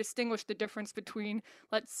 but you can distinguish the difference between,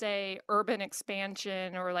 let's say, urban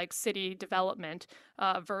expansion or city development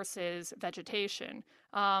versus vegetation.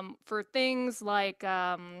 For things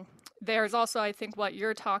there's also, I think what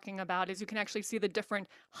you're talking about is you can actually see the different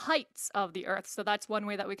heights of the Earth. So that's one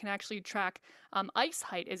way that we can actually track ice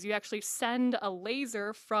height, is you actually send a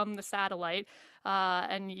laser from the satellite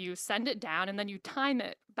and you send it down, and then you time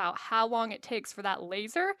it about how long it takes for that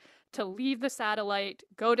laser to leave the satellite,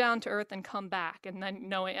 go down to Earth, and come back. And then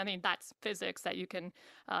that's physics that you can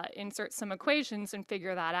insert some equations and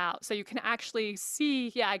figure that out. So you can actually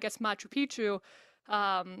see, I guess Machu Picchu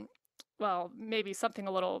well, maybe something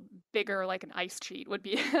a little bigger like an ice sheet would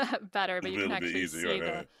be better, but A you can little bit actually easier, see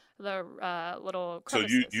right? the little So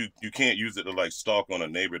crevices. you can't use it to like stalk on a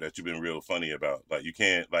neighbor that you've been real funny about. Like you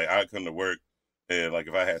can't like I come to work and like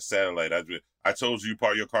if I had satellite, I told you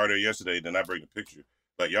park your car there yesterday, then I bring the picture.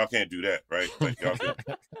 Like y'all can't do that, right? Like y'all can.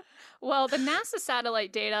 Well, the NASA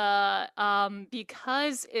satellite data,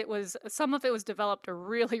 because some of it was developed a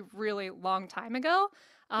really, really long time ago,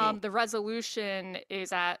 the resolution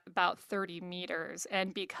is at about 30 meters.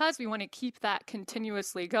 And because we want to keep that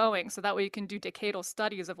continuously going, so that way you can do decadal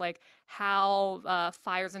studies of like how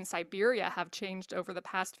fires in Siberia have changed over the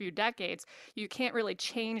past few decades, you can't really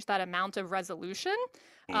change that amount of resolution.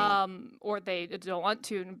 Or they don't want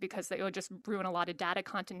to because they would just ruin a lot of data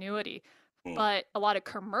continuity. But a lot of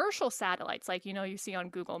commercial satellites, like, you see on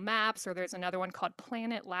Google Maps, or there's another one called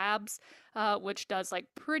Planet Labs, which does like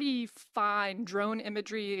pretty fine drone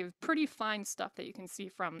imagery, pretty fine stuff that you can see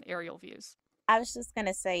from aerial views. I was just going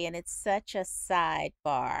to say, and it's such a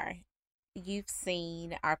sidebar. You've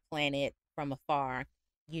seen our planet from afar.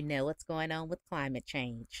 You know what's going on with climate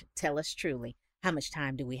change. Tell us truly, how much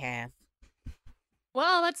time do we have?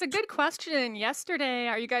 Well, that's a good question. Yesterday,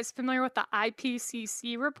 are you guys familiar with the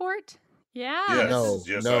IPCC report? Yeah. No,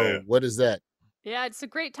 Yes, I no. am. What is that? Yeah, it's a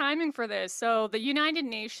great timing for this. So the United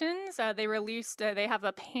Nations, they released, they have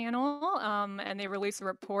a panel, and they released a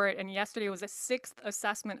report. And yesterday was the 6th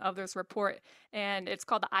assessment of this report, and it's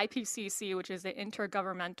called the IPCC, which is the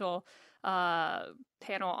Intergovernmental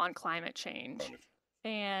Panel on Climate Change.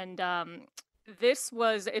 And this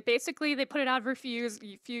was it. Basically, they put it out for a few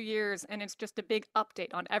years, and it's just a big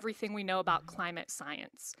update on everything we know about climate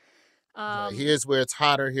science. Here's where it's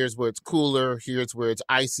hotter. Here's where it's cooler. Here's where it's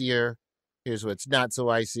icier. Here's where it's not so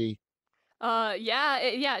icy.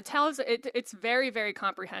 It tells it's very, very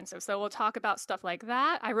comprehensive. So we'll talk about stuff like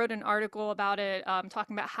that. I wrote an article about it,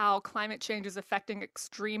 talking about how climate change is affecting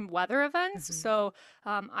extreme weather events. So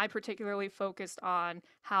I particularly focused on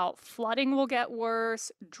how flooding will get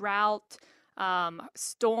worse, drought,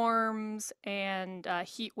 storms, and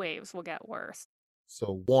heat waves will get worse.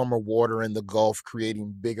 So warmer water in the Gulf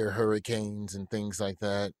creating bigger hurricanes and things like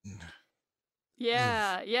that.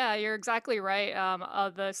 Yeah, you're exactly right.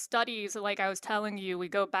 The studies, like I was telling you, we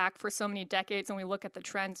go back for so many decades and we look at the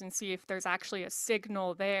trends and see if there's actually a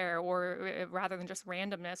signal there, or rather than just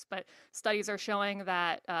randomness. But studies are showing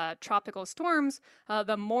that tropical storms,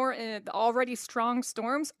 the already strong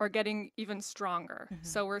storms, are getting even stronger.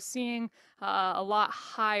 So we're seeing a lot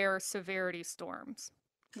higher severity storms,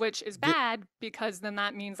 which is bad because then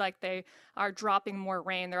that means like they are dropping more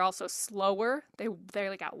rain. They're also slower. They're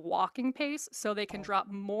like at walking pace, so they can drop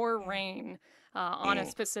more rain on a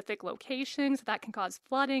specific location. So that can cause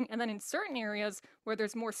flooding. And then in certain areas where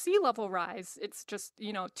there's more sea level rise, it's just,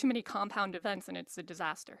 too many compound events and it's a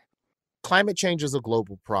disaster. Climate change is a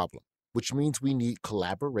global problem, which means we need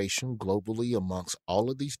collaboration globally amongst all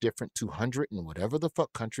of these different 200 and whatever the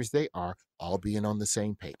fuck countries they are, all being on the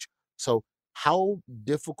same page. So how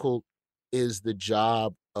difficult is the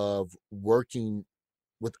job of working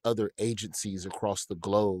with other agencies across the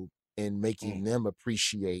globe and making them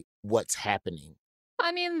appreciate what's happening?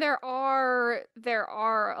 I mean, there are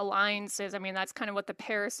alliances. I mean, that's kind of what the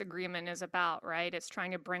Paris Agreement is about, right? It's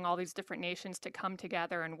trying to bring all these different nations to come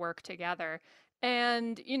together and work together.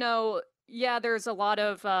 And, there's a lot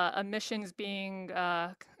of emissions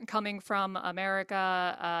coming from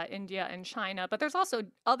America, India, and China, but there's also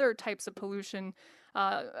other types of pollution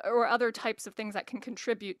or other types of things that can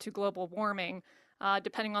contribute to global warming,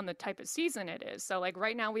 depending on the type of season it is. So, like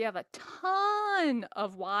right now, we have a ton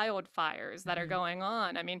of wildfires that are going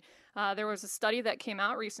on. I mean, there was a study that came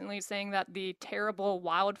out recently saying that the terrible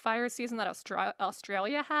wildfire season that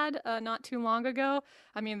Australia had not too long ago,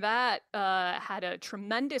 I mean, that had a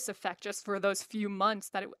tremendous effect just for those few months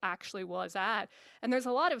that it actually was at. And there's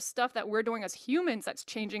a lot of stuff that we're doing as humans that's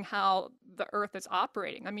changing how the Earth is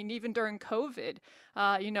operating. I mean, even during COVID,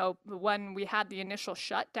 when we had the initial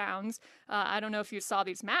shutdowns, I don't know if you saw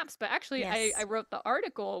these maps, but actually Yes. I wrote the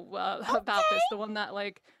article about this, the one that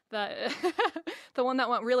the one that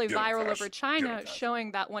went really viral over China,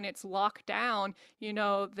 showing that when it's locked down,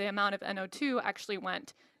 the amount of NO2 actually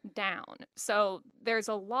went down. So there's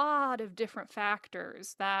a lot of different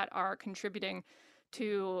factors that are contributing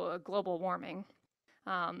to global warming.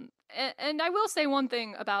 And I will say one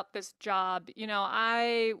thing about this job.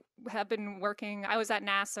 I was at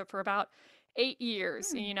NASA for about 8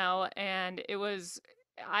 years, and it was,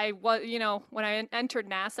 when I entered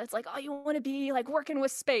NASA, it's like, oh, you want to be like working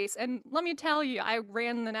with space. And let me tell you, I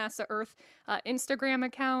ran the NASA Earth Instagram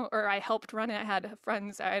account, or I helped run it. I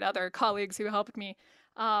had other colleagues who helped me.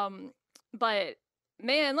 But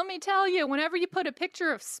man, let me tell you, whenever you put a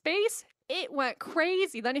picture of space, it went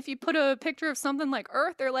crazy. Then if you put a picture of something like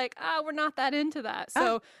Earth, they're like, we're not that into that.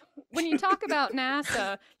 So when you talk about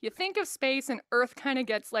NASA, you think of space and Earth kind of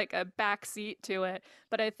gets like a backseat to it.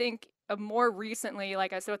 But I think more recently,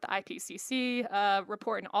 like I said with the IPCC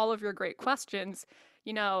report and all of your great questions,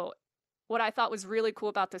 you know, what I thought was really cool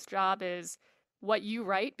about this job is what you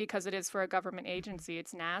write, because it is for a government agency,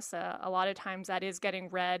 it's NASA. A lot of times that is getting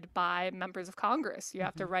read by members of Congress. You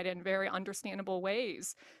have to write it in very understandable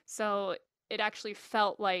ways. So it actually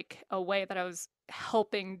felt like a way that I was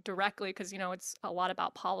helping directly, because, you know, it's a lot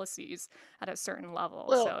about policies at a certain level.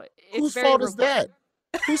 Well, so it's whose very fault is that?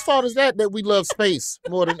 Whose fault is that we love space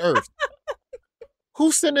more than Earth?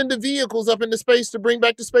 Who's sending the vehicles up into space to bring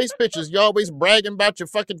back the space pictures? You always bragging about your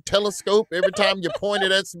fucking telescope every time you point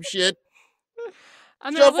it at some shit. I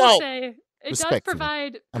mean, I will say it does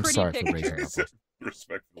provide I'm pretty sorry for raising my pictures. voice.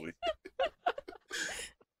 Respectfully.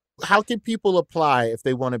 How can people apply if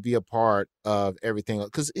they want to be a part of everything?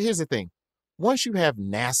 Because here's the thing. Once you have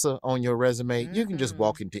NASA on your resume, you can just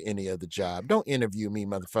walk into any other job. Don't interview me,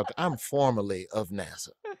 motherfucker. I'm formerly of NASA.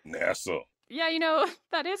 NASA. Yeah, you know,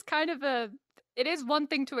 that is kind of it is one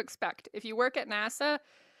thing to expect. If you work at NASA,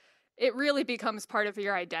 it really becomes part of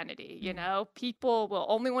your identity, you know? People will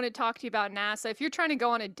only want to talk to you about NASA. If you're trying to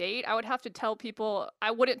go on a date, I wouldn't tell people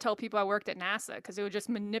I worked at NASA, because it would just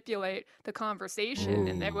manipulate the conversation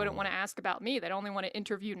and they wouldn't want to ask about me. They'd only want to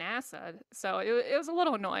interview NASA. So it was a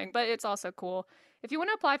little annoying, but it's also cool. If you want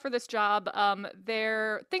to apply for this job,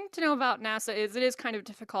 their thing to know about NASA is it is kind of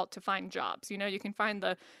difficult to find jobs. You know, you can find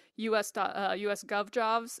the US Gov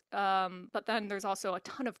jobs, but then there's also a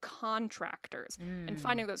ton of contractors. And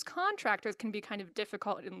finding those contractors can be kind of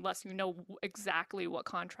difficult unless you know exactly what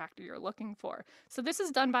contractor you're looking for. So this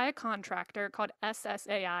is done by a contractor called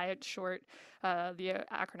SSAI, it's short, the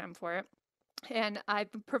acronym for it. And I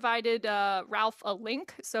provided Ralph a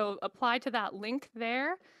link, so apply to that link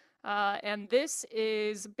there. And this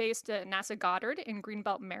is based at NASA Goddard in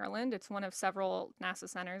Greenbelt, Maryland. It's one of several NASA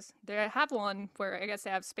centers. They have one where I guess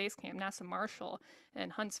they have Space Camp, NASA Marshall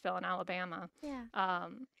in Huntsville in Alabama. Yeah.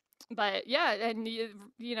 But yeah, and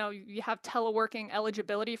you know, you have teleworking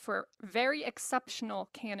eligibility for very exceptional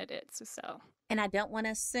candidates. So. And I don't want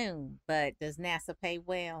to assume, but does NASA pay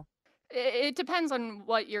well? It depends on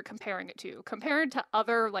what you're comparing it to. Compared to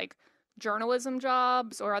other like journalism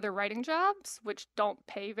jobs or other writing jobs, which don't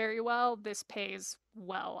pay very well, this pays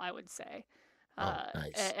well, I would say.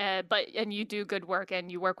 Nice. But you do good work,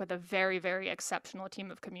 and you work with a very, very exceptional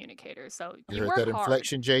team of communicators. So You work heard that hard.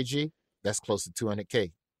 inflection, JG? That's close to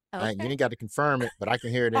 200K. Okay. You ain't got to confirm it, but I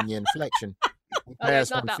can hear it in your inflection. You It's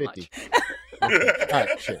passed not that 150. much. Okay. All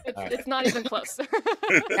right, shit. All right. It's not even close.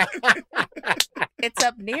 It's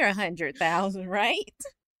up near 100,000, right?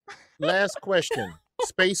 Last question.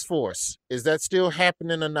 Space Force. Is that still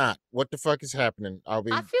happening or not? What the fuck is happening? I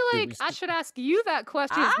feel like I should ask you that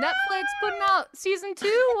question. Is Netflix putting out season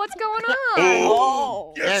 2? What's going on?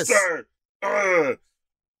 Oh, yes, sir.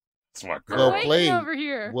 It's my girl. Well played. Over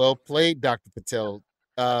here. Well played, Dr. Patel.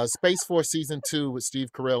 Space Force season 2 with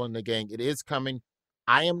Steve Carell and the gang. It is coming.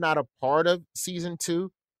 I am not a part of season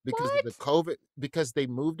 2 because of the COVID, because they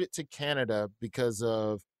moved it to Canada because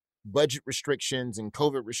of budget restrictions and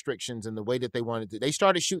COVID restrictions and the way that they wanted to. They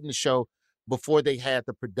started shooting the show before they had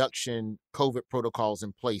the production COVID protocols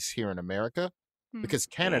in place here in America, because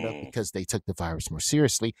Canada, because they took the virus more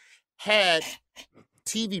seriously, had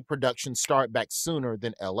TV production start back sooner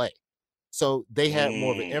than LA. So they had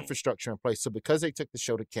more of an infrastructure in place. So because they took the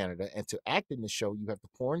show to Canada, and to act in the show, you have to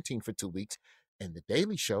quarantine for 2 weeks. And the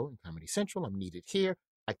Daily Show and Comedy Central, I'm needed here.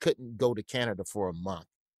 I couldn't go to Canada for a month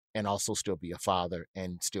and also still be a father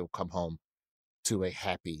and still come home to a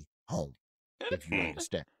happy home, if you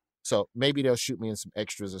understand. So maybe they'll shoot me in some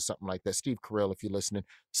extras or something like that. Steve Carell, if you're listening,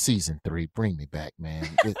 season 3, bring me back, man.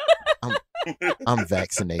 I'm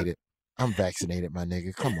vaccinated. I'm vaccinated, my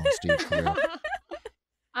nigga. Come on, Steve Carell.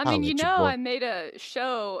 I mean, you know, I made a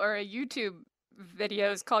show or a YouTube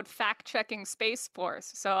videos called Fact Checking Space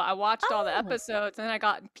Force. So I watched all the episodes, and I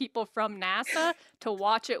got people from NASA to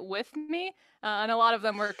watch it with me. And a lot of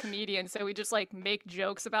them were comedians. So we just like make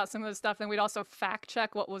jokes about some of the stuff. And we'd also fact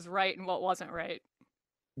check what was right and what wasn't right.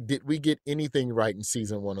 Did we get anything right in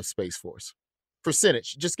season 1 of Space Force?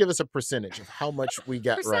 Percentage. Just give us a percentage of how much we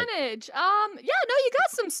got right. Percentage. Yeah, no, you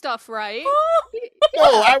got some stuff right. No,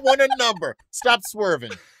 I want a number. Stop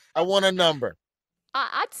swerving. I want a number.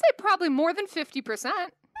 I'd say probably more than 50%.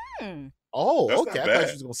 Oh, That's okay. not I thought bad.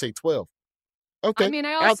 you was going to say 12. Okay. I mean,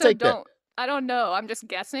 I I'll also take don't. I don't know. I'm just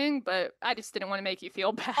guessing, but I just didn't want to make you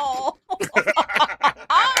feel bad.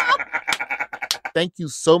 Thank you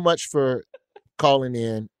so much for calling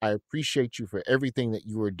in. I appreciate you for everything that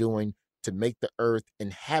you are doing to make the earth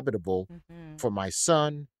inhabitable for my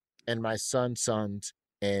son and my son's sons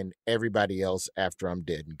and everybody else after I'm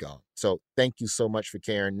dead and gone. So thank you so much for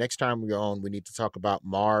caring. Next time we're on, we need to talk about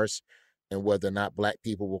Mars and whether or not Black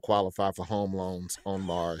people will qualify for home loans on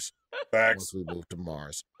Mars. Facts. Once we move to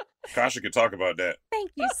Mars. Kasha could talk about that.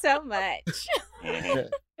 Thank you so much.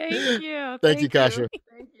 Thank you. Thank you, Kasha.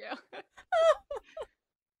 Thank you.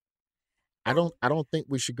 I don't think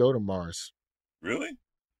we should go to Mars. Really?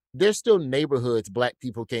 There's still neighborhoods Black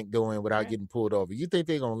people can't go in without getting pulled over. You think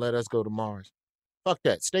they're gonna let us go to Mars? Fuck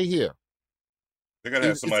that. Stay here. They gotta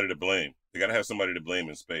have somebody to blame. They gotta have somebody to blame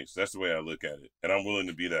in space. That's the way I look at it. And I'm willing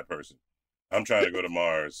to be that person. I'm trying to go to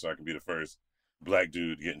Mars so I can be the first Black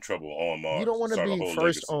dude to get in trouble on Mars. You don't want to be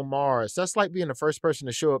first on Mars. That's like being the first person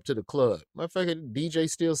to show up to the club. Motherfucker, DJ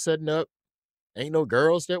still setting up. Ain't no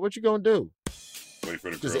girls there. What you gonna do? Wait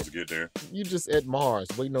for the girls to get there. You just at Mars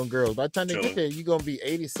waiting on girls. By the time they get there, you're gonna be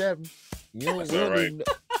 87. That's all right.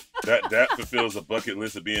 That fulfills a bucket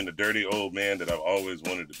list of being the dirty old man that I've always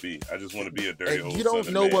wanted to be. I just want to be a dirty old. You don't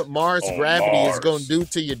Southern know man what Mars gravity Mars. is gonna do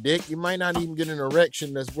to your dick. You might not even get an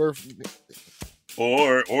erection that's worth.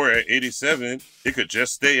 Or at 87, it could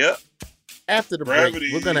just stay up. After the break,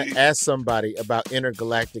 we're gonna ask somebody about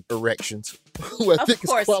intergalactic erections. Who I think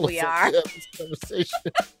course is we are. to have this conversation.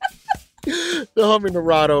 The homie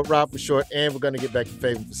Narado, Rob for short, and we're gonna get back to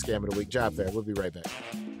Favorite for Scam of the Week. Job fair. We'll be right back.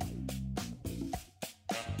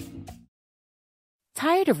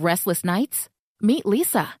 Tired of restless nights? Meet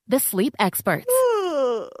Lisa, the sleep expert.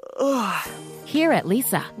 Here at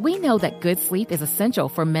Lisa, we know that good sleep is essential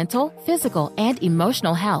for mental, physical, and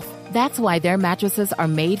emotional health. That's why their mattresses are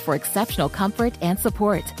made for exceptional comfort and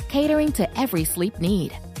support, catering to every sleep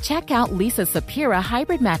need. Check out Lisa's Sapira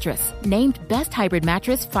Hybrid Mattress, named Best Hybrid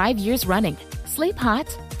Mattress 5 years running. Sleep hot?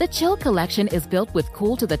 The Chill Collection is built with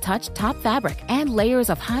cool-to-the-touch top fabric and layers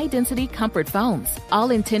of high-density comfort foams, all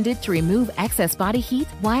intended to remove excess body heat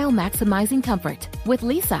while maximizing comfort. With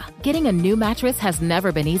Lisa, getting a new mattress has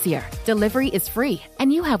never been easier. Delivery is free,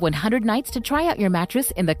 and you have 100 nights to try out your mattress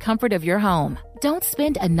in the comfort of your home. Don't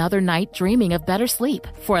spend another night dreaming of better sleep.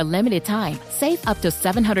 For a limited time, save up to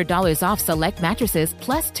 $700 off select mattresses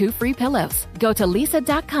plus 2 free pillows. Go to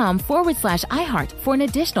lisa.com/iHeart for an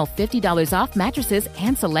additional $50 off mattresses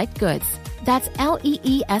and select goods. That's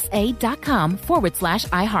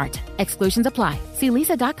LEESA.com/iHeart. Exclusions apply. See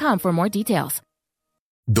lisa.com for more details.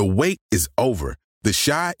 The wait is over. The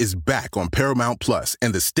Chi is back on Paramount Plus,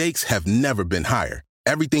 and the stakes have never been higher.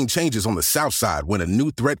 Everything changes on the South Side when a new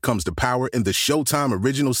threat comes to power in the Showtime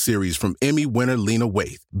original series from Emmy winner Lena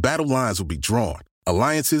Waithe. Battle lines will be drawn,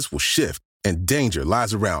 alliances will shift, and danger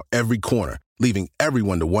lies around every corner, leaving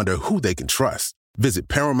everyone to wonder who they can trust. Visit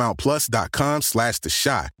ParamountPlus.com/The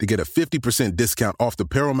Chi to get a 50% discount off the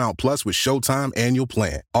Paramount Plus with Showtime annual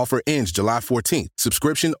plan. Offer ends July 14th.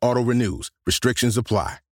 Subscription auto-renews. Restrictions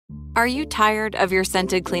apply. Are you tired of your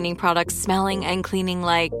scented cleaning products smelling and cleaning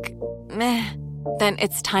like meh? Then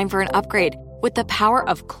it's time for an upgrade with the power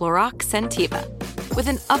of Clorox Scentiva. With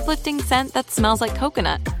an uplifting scent that smells like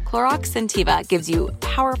coconut, Clorox Scentiva gives you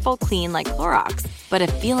powerful clean like Clorox, but a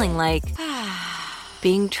feeling like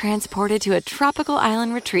being transported to a tropical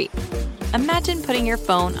island retreat. Imagine putting your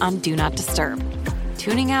phone on Do Not Disturb,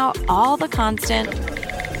 tuning out all the constant,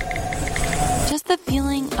 just the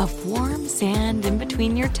feeling of warm sand in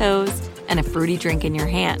between your toes and a fruity drink in your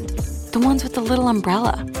hand. The ones with the little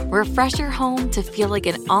umbrella. Refresh your home to feel like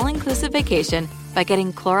an all-inclusive vacation by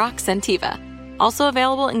getting Clorox Scentiva. Also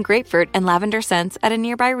available in grapefruit and lavender scents at a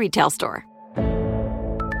nearby retail store.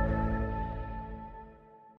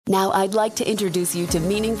 Now I'd like to introduce you to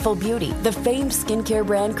Meaningful Beauty, the famed skincare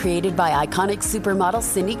brand created by iconic supermodel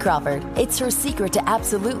Cindy Crawford. It's her secret to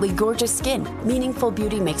absolutely gorgeous skin. Meaningful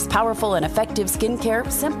Beauty makes powerful and effective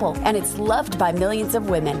skincare simple, and it's loved by millions of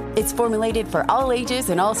women. It's formulated for all ages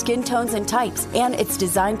and all skin tones and types, and it's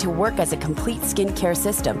designed to work as a complete skincare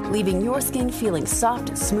system, leaving your skin feeling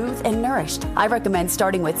soft, smooth, and nourished. I recommend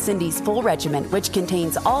starting with Cindy's full regimen, which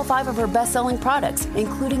contains all 5 of her best-selling products,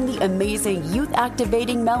 including the amazing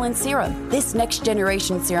youth-activating Melon Serum. This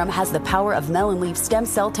next-generation serum has the power of melon leaf stem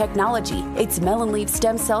cell technology. It's melon leaf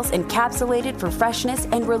stem cells encapsulated for freshness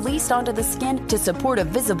and released onto the skin to support a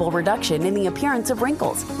visible reduction in the appearance of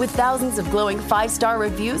wrinkles. With thousands of glowing 5-star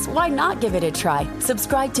reviews, why not give it a try?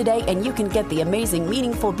 Subscribe today and you can get the amazing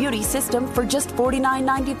Meaningful Beauty system for just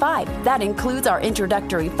 $49.95. That includes our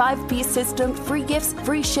introductory 5-piece system, free gifts,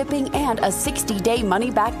 free shipping, and a 60-day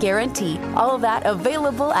money-back guarantee. All of that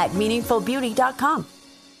available at meaningfulbeauty.com.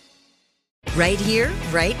 Right here,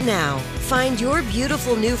 right now. Find your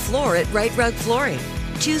beautiful new floor at Right Rug Flooring.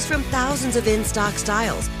 Choose from thousands of in-stock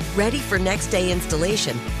styles, ready for next day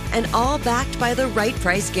installation, and all backed by the right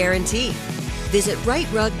price guarantee. Visit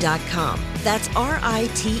rightrug.com. That's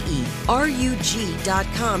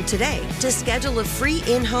RITERUG.com today to schedule a free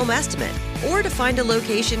in-home estimate or to find a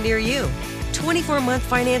location near you. 24-month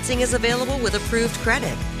financing is available with approved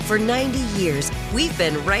credit. For 90 years, we've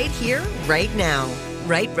been right here, right now.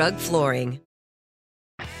 Right Rug Flooring.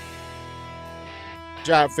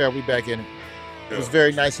 Job fair, we back in it. It was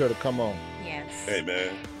very nice of her to come on. Yes. Hey,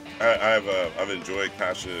 man. I've enjoyed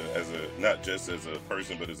Kasha not just as a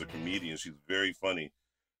person, but as a comedian. She's very funny.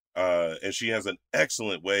 And she has an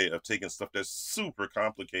excellent way of taking stuff that's super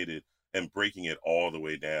complicated and breaking it all the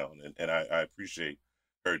way down. And I appreciate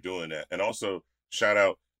her doing that. And also, shout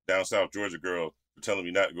out down South Georgia girl for telling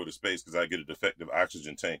me not to go to space because I get a defective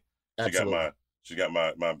oxygen tank. Absolutely. She got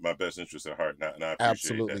my best interest at heart, and I appreciate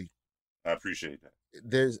Absolutely. that. I appreciate that.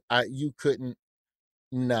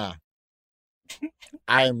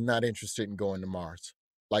 I am not interested in going to Mars.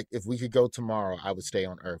 Like, if we could go tomorrow, I would stay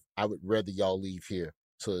on Earth. I would rather y'all leave here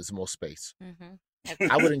so there's more space. Mm-hmm.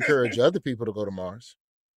 I would encourage other people to go to Mars.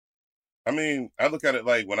 I mean, I look at it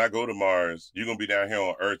like when I go to Mars, you're going to be down here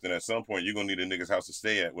on Earth, and at some point, you're going to need a nigga's house to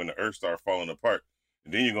stay at when the Earth starts falling apart.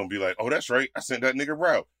 And then you're going to be like, oh, that's right. I sent that nigga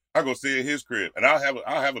route. I'll go stay at his crib, and I'll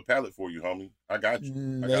have a pallet for you, homie. I got you.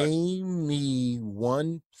 Name me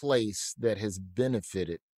one place that has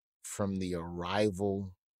benefited from the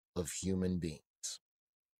arrival of human beings.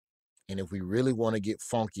 And if we really want to get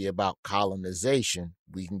funky about colonization,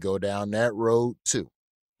 we can go down that road too.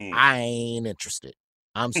 I ain't interested.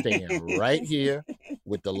 I'm staying right here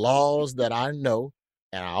with the laws that I know.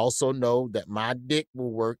 And I also know that my dick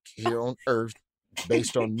will work here on Earth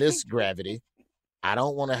based on this gravity. I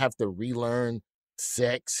don't want to have to relearn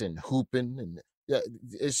sex and hooping. And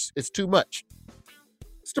it's too much.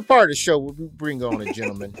 It's the part of the show where we bring on a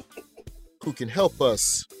gentleman who can help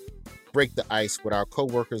us break the ice with our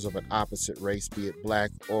coworkers of an opposite race, be it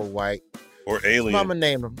black or white. Or alien. His mama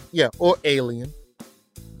named him. Yeah, or alien.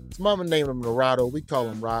 His mama named him Narado. We call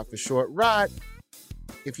him Rod for short. Rod,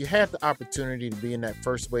 if you had the opportunity to be in that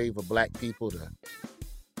first wave of black people to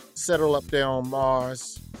settle up there on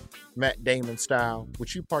Mars, Matt Damon style,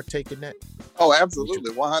 would you partake in that? Oh,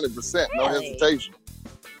 absolutely. 100%. No hesitation.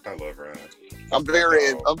 I love Rod. I'm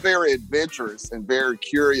very adventurous and very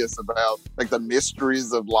curious about like the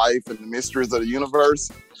mysteries of life and the mysteries of the universe.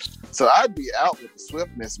 So I'd be out with the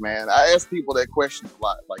swiftness, man. I ask people that question a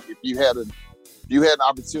lot. Like if you had an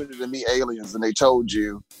opportunity to meet aliens and they told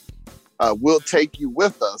you, we'll take you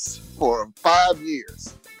with us for 5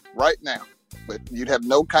 years right now, but you'd have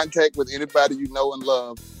no contact with anybody you know and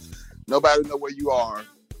love. Nobody know where you are.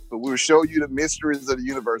 But we'll show you the mysteries of the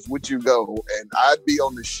universe. Would you go? And I'd be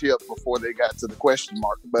on the ship before they got to the question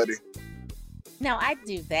mark, buddy. No, I'd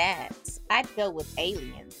do that. I'd go with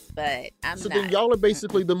aliens, but I'm so not. Then y'all are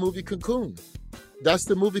basically the movie Cocoon. That's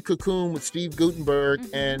the movie Cocoon with Steve Guttenberg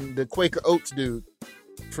and the Quaker Oats dude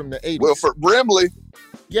from the 80s. Wilford Brimley.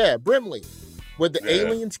 Yeah, Brimley. Where the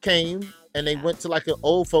aliens came and they went to like an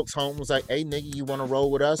old folks home, was like, hey, nigga, you want to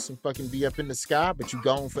roll with us and fucking be up in the sky, but you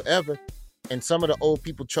gone forever. And some of the old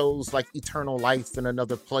people chose like eternal life in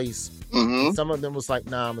another place. Mm-hmm. Some of them was like,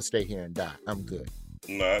 nah, I'm gonna stay here and die. I'm good.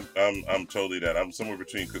 No, I'm totally that. I'm somewhere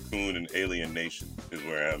between Cocoon and Alien Nation is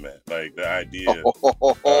where I'm at. Like the idea of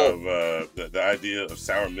the idea of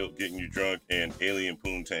sour milk getting you drunk and alien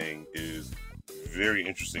poontang is very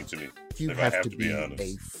interesting to me. You have to be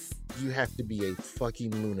honest. You have to be a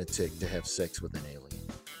fucking lunatic to have sex with an alien.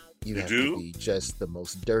 You have to be just the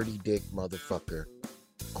most dirty dick motherfucker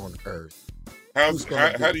on Earth. How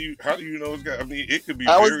do you know it's got? I mean, it could be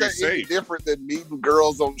How very is that safe. any different than meeting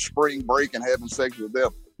girls on spring break and having sex with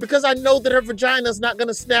them? Because I know that her vagina's not going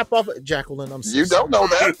to snap off. Jacqueline, I'm so You sorry. don't know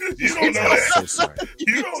that. You don't know that. I'm so sorry.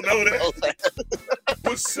 You don't know that.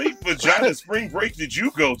 What safe vagina spring break did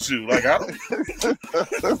you go to? Like, I don't.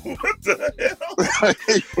 What the hell?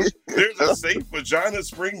 There's a safe vagina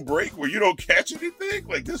spring break where you don't catch anything?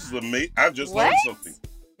 Like, this is amazing. I just learned something.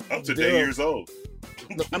 I'm today years old.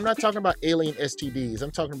 Look, I'm not talking about alien STDs.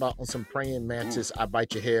 I'm talking about on some praying mantis, I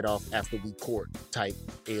bite your head off after we court type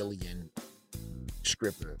alien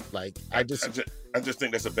scripper. Like, I just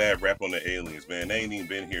think that's a bad rap on the aliens, man. They ain't even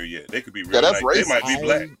been here yet. They could be real. Yeah, that's nice. racist. They might be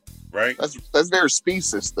black, right? That's very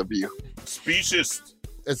speciesist of you. Speciesist.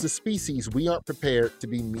 As a species, we aren't prepared to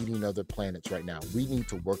be meeting other planets right now. We need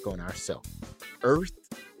to work on ourselves. Earth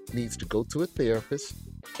needs to go to a therapist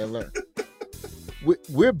and learn.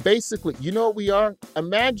 We're basically, you know what we are?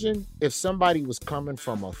 Imagine if somebody was coming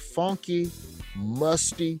from a funky,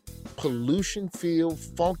 musty, pollution-filled,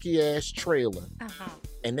 funky-ass trailer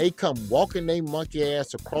and they come walking their monkey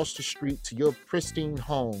ass across the street to your pristine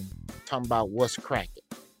home, talking about what's cracking.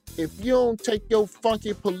 If you don't take your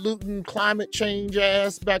funky, polluting, climate change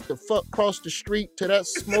ass back the fuck across the street to that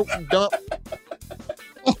smoke dump,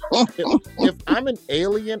 if I'm an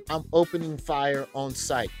alien, I'm opening fire on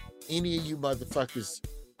sight. Any of you motherfuckers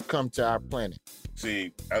come to our planet.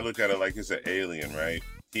 See, I look at it like it's an alien, right?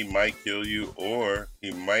 He might kill you, or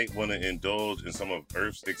he might want to indulge in some of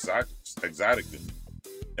Earth's exoticness.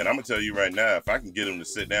 And I'm going to tell you right now, if I can get him to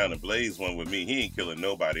sit down and blaze one with me, he ain't killing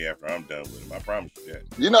nobody after I'm done with him. I promise you that.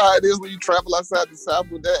 You know how it is when you travel outside the South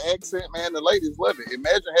with that accent, man? The ladies love it.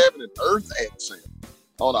 Imagine having an Earth accent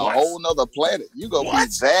on a whole nother planet. You go be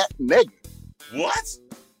that nigga. What?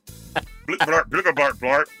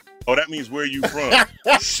 Blark. Oh, that means where you from.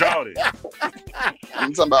 Shout it.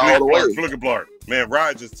 I'm talking about all the way. Blark. Man,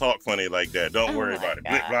 Rod just talk funny like that. Don't worry about it.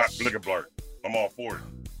 Blark. I'm all for it.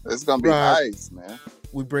 It's going to be nice, man.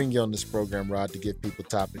 We bring you on this program, Rod, to give people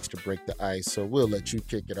topics to break the ice. So we'll let you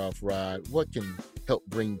kick it off, Rod. What can help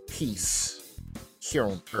bring peace here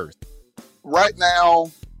on Earth? Right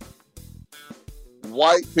now,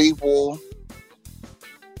 white people,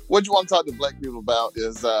 what you want to talk to black people about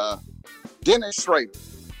is Dennis Schrader,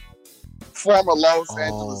 former Los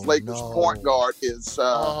Angeles Lakers point guard, is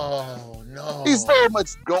he's very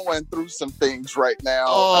much going through some things right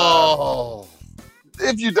now.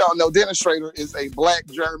 If you don't know, Dennis Schrader is a black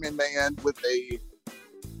German man with a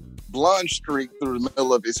blonde streak through the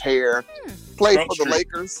middle of his hair. Played for the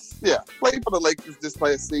Lakers. Yeah, played for the Lakers this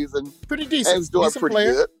past season. Pretty decent. And he's doing pretty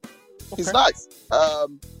good. Okay. He's nice.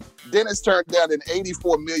 Dennis turned down an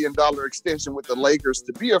 $84 million extension with the Lakers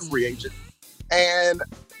to be a free agent. And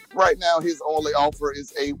right now, his only offer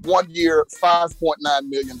is a 1-year, $5.9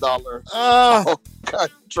 million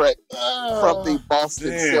contract from the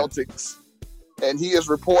Boston Celtics. And he is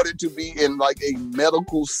reported to be in like a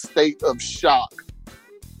medical state of shock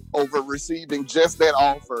over receiving just that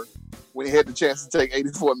offer when he had the chance to take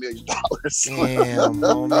 $84 million. Damn,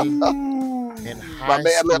 homie. My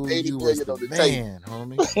man left $80 million on the table.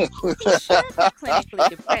 Homie. He should be clinically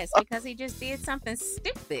depressed because he just did something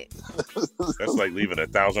stupid. That's like leaving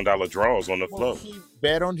 $1,000 draws on the floor. He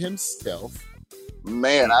bet on himself.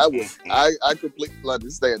 Man, I completely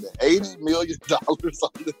understand that. $80 million on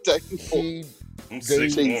the table.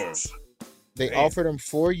 They offered him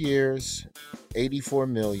 4 years, $84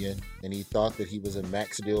 million, and he thought that he was a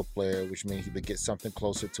max deal player, which means he would get something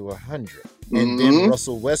closer to $100. And then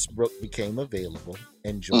Russell Westbrook became available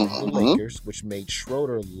and joined the Lakers, which made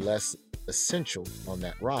Schroeder less essential on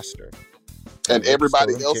that roster. And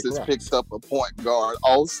everybody else has picked up a point guard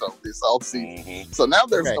also this offseason. So now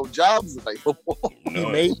there's no jobs available. He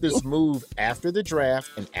made this move after the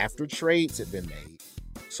draft and after trades had been made.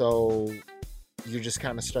 So you're just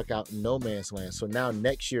kind of stuck out in no man's land. So now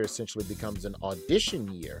next year essentially becomes an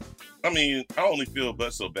audition year. I mean, I only feel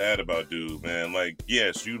but so bad about dude, man. Like,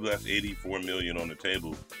 yes, you left $84 million on the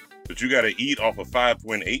table, but you got to eat off of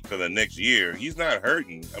 5.8 for the next year. He's not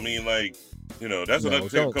hurting. I mean, like, you know, that's enough to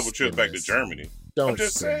take a couple trips back to Germany. I'm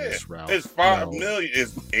just saying, it's $5 million.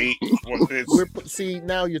 It's $8. See,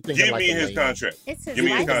 now you're thinking give like me his contract. Give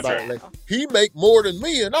me his contract. Like, he make more than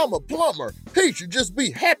me, and I'm a plumber. He should just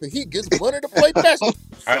be happy. He gets money to play basketball.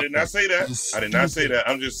 I did not say that.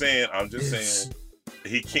 I'm just saying.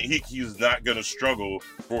 He's not gonna struggle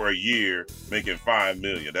for a year making $5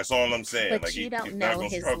 million. That's all I'm saying. But like, you don't know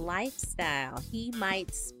his lifestyle. He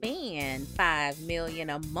might spend $5 million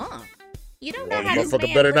a month. You don't know how this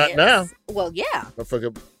man better lives. not now. Well, yeah.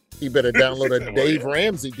 Motherfucker, he better download a Dave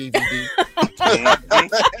Ramsey DVD.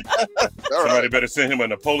 Somebody better send him a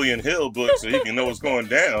Napoleon Hill book so he can know what's going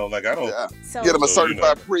down. Like, I don't So, get him a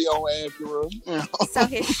certified pre-owned Acura. So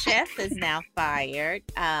his chef is now fired.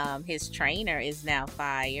 His trainer is now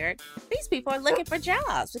fired. These people are looking for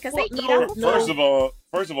jobs because they eat off of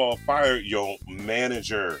First of all, fire your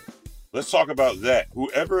manager. Let's talk about that.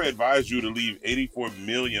 Whoever advised you to leave $84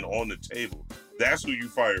 million on the table, that's who you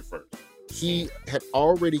fired first. He had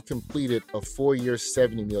already completed a 4-year,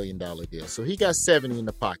 $70 million deal. So he got 70 in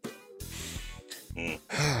the pocket.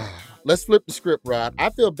 Let's flip the script, Rod. I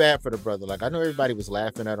feel bad for the brother. Like, I know everybody was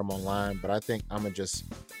laughing at him online, but I think I'm going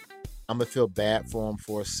to feel bad for him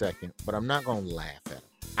for a second, but I'm not going to laugh at him.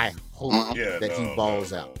 I hope he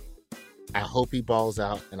balls out. I hope he balls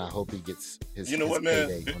out, and I hope he gets his. You know what,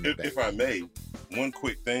 man? If I may, one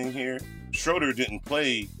quick thing here. Schroeder didn't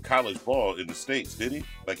play college ball in the States, did he?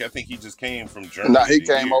 Like, I think he just came from Germany. No, he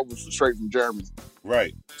came over straight from Germany.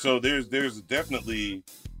 Right. So there's definitely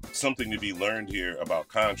something to be learned here about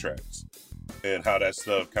contracts and how that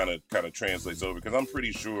stuff kind of translates over. Because I'm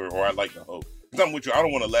pretty sure, or I'd like to hope, Because I'm with you. I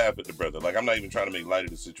don't want to laugh at the brother. Like, I'm not even trying to make light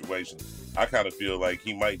of the situation. I kind of feel like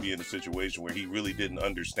he might be in a situation where he really didn't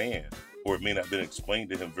understand, or it may not have been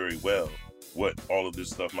explained to him very well what all of this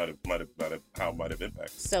stuff might have impacted.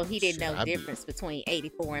 So he didn't know the difference between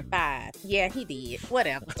 84 and 5. Yeah, he did.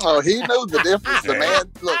 Whatever. Oh, he knew the difference. The man,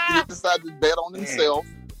 look, he decided to bet on himself,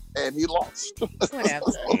 and he lost. Whatever.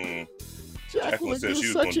 Jacqueline said she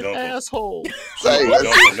was such an asshole. Hey,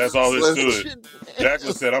 that's all there to it.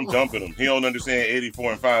 Jacqueline said, I'm dumping him. He don't understand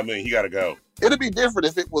 84 and 5 million. He got to go. It'd be different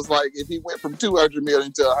if it was like, if he went from 200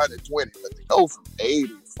 million to 120, but to go from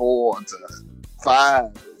 84 to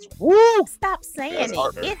 5 is woo. Stop saying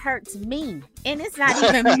it. It hurts me. And it's not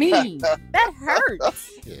even me. That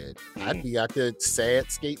hurts. Yeah, I'd be out there sad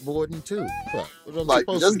skateboarding too. Like,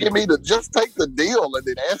 just give me just take the deal and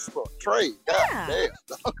then ask for a trade. God damn.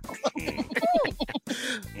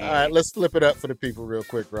 All right, let's flip it up for the people real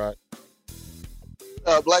quick, Rod.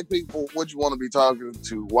 Black people, what you want to be talking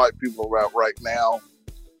to white people about right now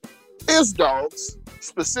is dogs,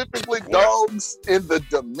 specifically dogs in the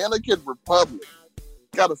Dominican Republic.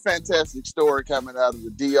 Got a fantastic story coming out of the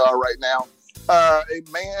DR right now. A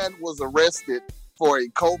man was arrested for a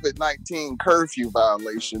COVID-19 curfew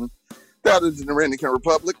violation out of the Dominican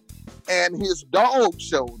Republic, and his dog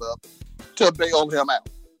showed up to bail him out.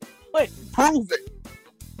 Proving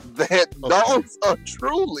that dogs are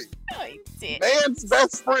truly man's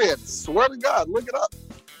best friend. Swear to God, look it up.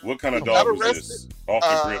 What kind of dog is this? Off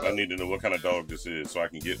the grip, I need to know what kind of dog this is so I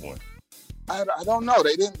can get one. I don't know.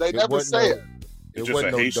 They never said. It's just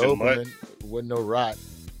a Haitian mutt. It wasn't no rot.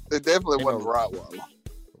 It definitely wasn't Rottweiler.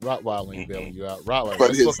 Rottweiler ain't bailing you out. Rottweiler.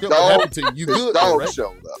 But his dog, you good, dog right?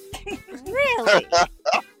 showed up. Really?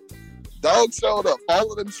 Dog showed up,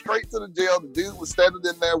 followed him straight to the jail. The dude was standing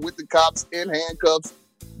in there with the cops in handcuffs.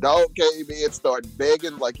 Dog came in, started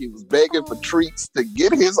begging like he was begging for treats to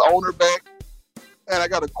get his owner back. And I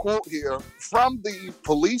got a quote here from the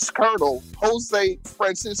police colonel, Jose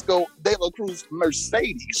Francisco de la Cruz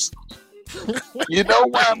Mercedes. You know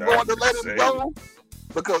why I'm going to let him go?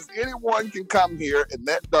 Because anyone can come here, and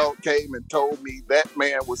that dog came and told me that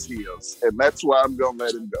man was his. And that's why I'm going to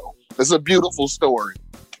let him go. It's a beautiful story.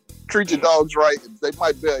 Treat your dogs right, and they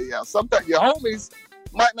might bail you out. Sometimes your homies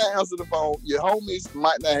might not answer the phone. Your homies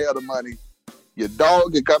might not have the money. Your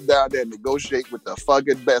dog can come down there and negotiate with the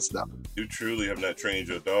fucking best of them. You truly have not trained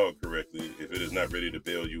your dog correctly if it is not ready to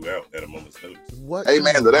bail you out at a moment's notice. What kind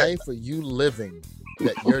of life are you living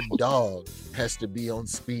that your dog has to be on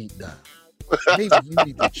speed dial? Maybe you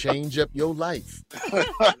need to change up your life.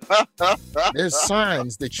 There's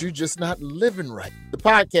signs that you're just not living right. The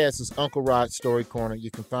podcast is Uncle Rod's Story Corner.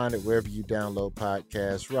 You can find it wherever you download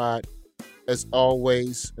podcasts. Rod, as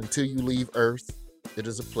always, until you leave Earth, it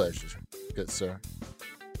is a pleasure. Good, sir.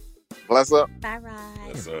 Bless up. Bye, Rod.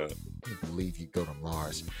 Bless up. I can't believe you go to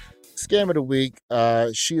Mars. Scam of the Week.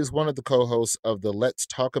 She is one of the co-hosts of the Let's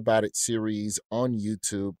Talk About It series on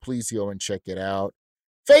YouTube. Please go and check it out.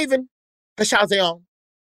 Faven Pashazion,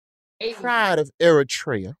 Pride of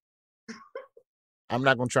Eritrea. I'm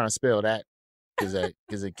not going to try and spell that because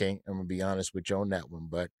it can't. I'm going to be honest with you on that one,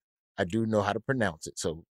 but I do know how to pronounce it.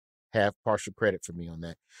 So have partial credit for me on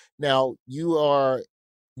that. Now,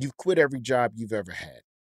 you've quit every job you've ever had.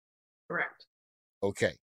 Correct.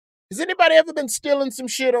 Okay. Has anybody ever been stealing some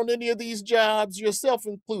shit on any of these jobs, yourself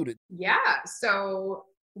included? Yeah. So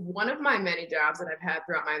one of my many jobs that I've had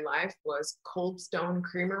throughout my life was Cold Stone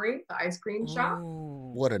Creamery, the ice cream shop.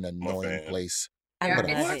 What an annoying place. I What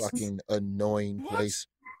a love it. fucking annoying place.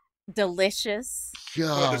 Delicious.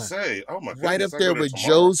 God. Oh my Right up goodness, I there go with tomorrow.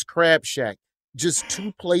 Joe's Crab Shack. Just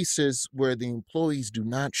two places where the employees do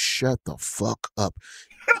not shut the fuck up.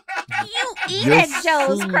 You eat Your at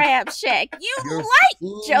Joe's food- Crab Shack. You Your like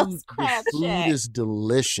food- Joe's Crab The food Shack. is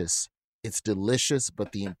delicious. It's delicious,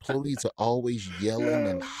 but the employees are always yelling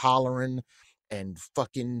and hollering and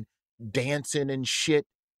fucking dancing and shit.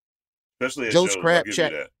 Especially at Joe's I'll Crab give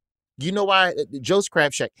Shack. you that. You know why? Joe's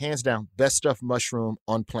Crab Shack, hands down, best stuffed mushroom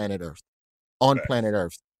on planet Earth. On Facts. planet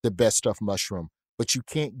Earth, the best stuffed mushroom. But you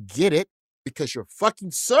can't get it because your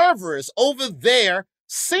fucking server is over there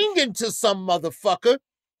singing to some motherfucker.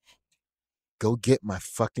 Go get my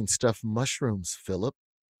fucking stuffed mushrooms, Philip.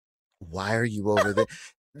 Why are you over there?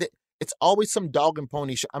 It's always some dog and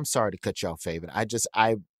pony shit. I'm sorry to cut y'all favor.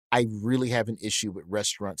 I really have an issue with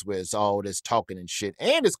restaurants where it's all this talking and shit.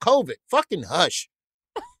 And it's COVID. Fucking hush.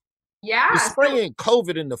 Yeah. You're spraying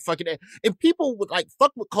COVID in the fucking air. And people would like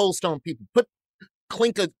fuck with Cold Stone people.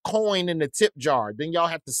 Clink a coin in the tip jar. Then y'all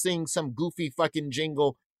have to sing some goofy fucking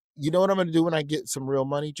jingle. You know what I'm going to do when I get some real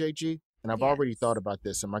money, JG? And I've already thought about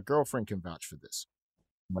this, and my girlfriend can vouch for this.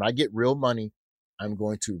 When I get real money, I'm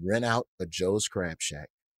going to rent out a Joe's Crab Shack,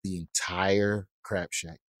 the entire Crab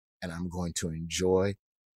Shack, and I'm going to enjoy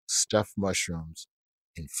stuffed mushrooms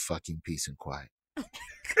in fucking peace and quiet.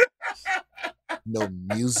 No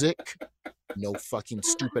music, no fucking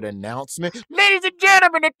stupid announcement. Ladies and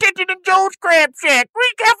gentlemen, attention to Joe's Crab Shack. We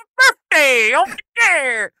have a birthday over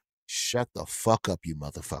there. Shut the fuck up, you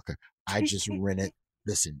motherfucker. I just rented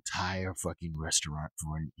this entire fucking restaurant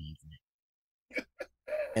for an evening.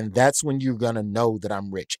 And that's when you're going to know that I'm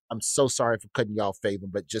rich. I'm so sorry for cutting y'all favor,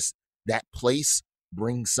 but just that place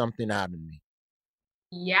brings something out of me.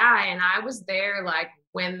 Yeah, and I was there like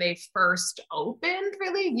when they first opened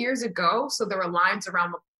really years ago. So there were lines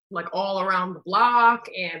around all around the block,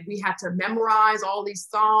 and we had to memorize all these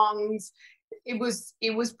songs. It was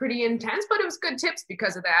pretty intense, but it was good tips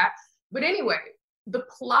because of that. But anyway, the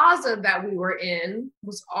plaza that we were in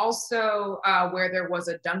was also where there was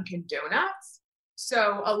a Dunkin' Donuts.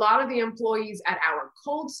 So a lot of the employees at our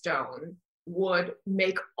Cold Stone would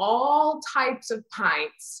make all types of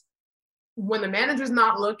pints when the manager's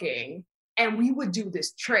not looking, and we would do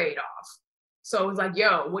this trade-off. So it was like,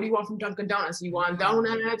 yo, what do you want from Dunkin' Donuts? You want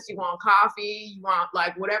donuts? You want coffee? You want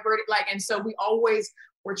like whatever? And so we always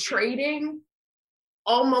were trading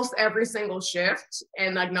almost every single shift,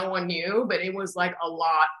 and like no one knew, but it was like a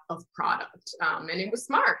lot of product. And it was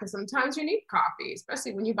smart because sometimes you need coffee,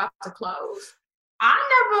 especially when you're about to close. I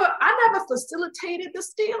never facilitated the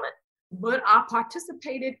stealing, but I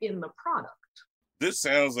participated in the product. This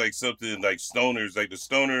sounds like something like stoners, like the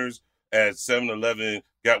stoners at 7-Eleven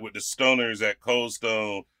got with the stoners at Cold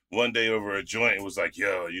Stone one day over a joint and was like,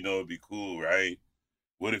 yo, you know, it'd be cool, right?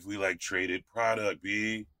 What if we like traded product,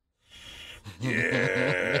 B?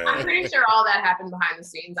 Yeah. I'm pretty sure all that happened behind the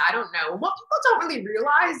scenes. I don't know. What people don't really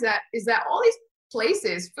realize is that all these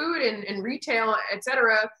places, food and retail,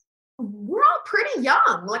 etc., we're all pretty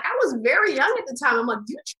young. Like I was very young at the time. I'm like,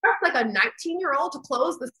 do you trust like a 19-year-old to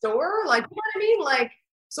close the store? Like, you know what I mean? Like,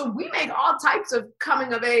 so we make all types of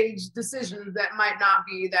coming of age decisions that might not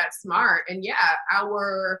be that smart. And yeah,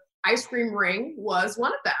 our ice cream ring was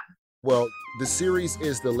one of them. Well, the series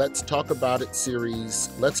is the Let's Talk About It series.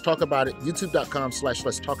 Let's Talk About It,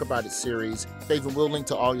 youtube.com/Let's Talk About It series. David, we'll link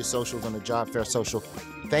to all your socials on the Job Fair social.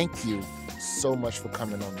 Thank you so much for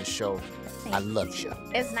coming on the show. I love you.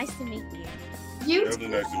 It's nice to meet you. Nice to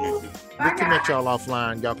meet you. We'll connect y'all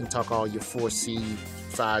offline. Y'all can talk all your 4C,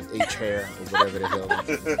 5H hair, or whatever the hell it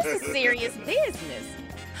is. This is serious business.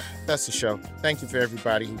 That's the show. Thank you for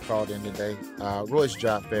everybody who called in today. Roy's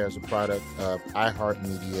Job Fair is a product of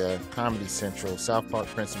iHeartMedia, Comedy Central, South Park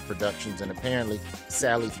Princeton Productions, and apparently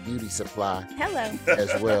Sally's Beauty Supply. Hello.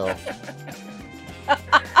 As well.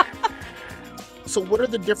 So what are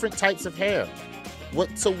the different types of hair?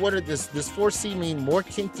 What are this? Does 4C mean more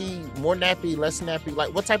kinky, more nappy, less nappy?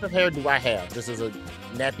 Like, what type of hair do I have? This is a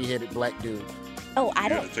nappy-headed black dude. Oh, I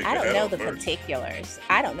don't know the particulars.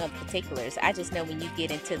 I don't know the particulars. I just know when you get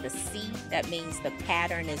into the C, that means the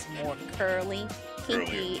pattern is more curly,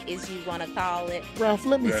 kinky, as you want to call it. Ralph,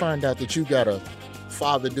 let me find out that you got a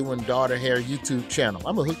father doing daughter hair YouTube channel.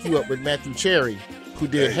 I'm gonna hook you up with Matthew Cherry, who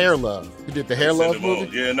did Hair Love. Who did the Hair Love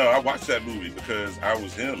movie? Yeah, no, I watched that movie because I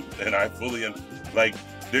was him, and I fully like.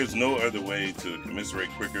 There's no other way to commiserate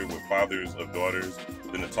quicker with fathers of daughters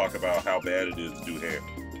than to talk about how bad it is to do hair.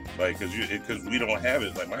 Like, because we don't have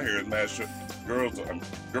it. Like, my hair is mad short. Girls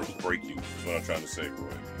break you, is what I'm trying to say, Roy.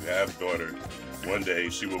 You have a daughter, one day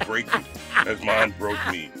she will break you, as mine broke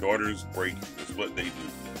me. Daughters break you. That's what they do.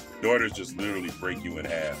 Daughters just literally break you in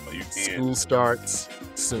half. Like, you can't. School starts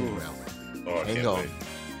soon, Ralph. Oh, Hang on.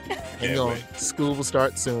 Hang on. School will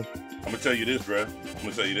start soon. I'm going to tell you this, bro. I'm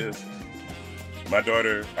going to tell you this. My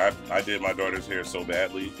daughter, I did my daughter's hair so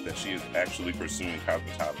badly that she is actually pursuing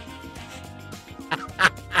cosmetology.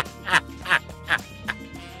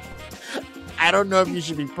 I don't know if you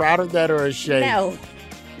should be proud of that or ashamed. No.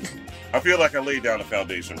 I feel like I laid down the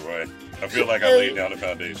foundation, Roy. I feel like I laid down the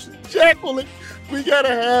foundation. Jacqueline, we got to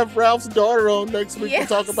have Ralph's daughter on next week to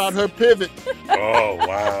talk about her pivot. Oh,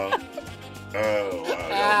 wow. Oh,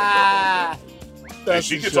 wow. That's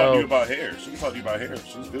she the can show. talk to you about hair. She can talk to you about hair.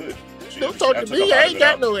 She's good. Don't talk to me. I ain't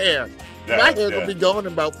got no hair. My hair gonna be gone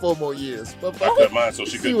in about 4 more years. But I cut mine so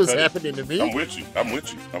she see couldn't what's cut it. happening to me. I'm with you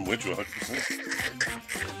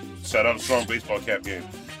 100%. Shout out to Strong Baseball Cap Game.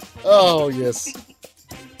 Oh, yes.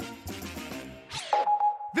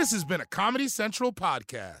 This has been a Comedy Central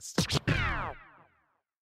podcast.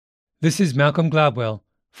 This is Malcolm Gladwell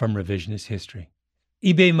from Revisionist History.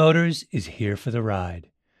 eBay Motors is here for the ride.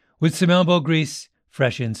 With some elbow grease,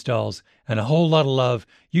 fresh installs, and a whole lot of love,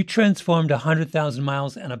 you transformed 100,000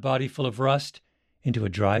 miles and a body full of rust into a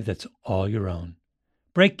drive that's all your own.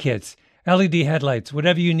 Brake kits, LED headlights,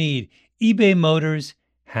 whatever you need, eBay Motors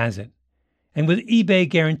has it. And with eBay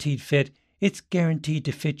Guaranteed Fit, it's guaranteed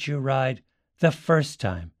to fit your ride the first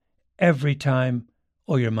time, every time,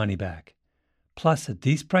 or your money back. Plus, at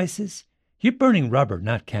these prices, you're burning rubber,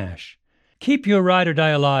 not cash. Keep your ride or die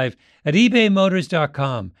alive at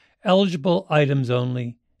ebaymotors.com. Eligible items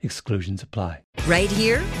only. Exclusions apply. Right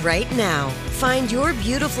here, right now. Find your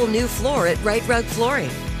beautiful new floor at Right Rug Flooring.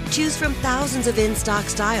 Choose from thousands of in-stock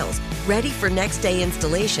styles, ready for next day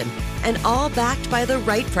installation, and all backed by the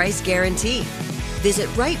right price guarantee. Visit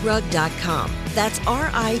rightrug.com. That's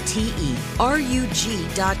RITERUG.com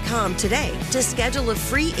today to schedule a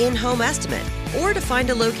free in-home estimate or to find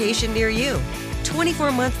a location near you.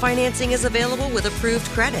 24-month financing is available with approved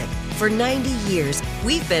credit. For 90 years,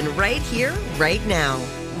 we've been right here, right now.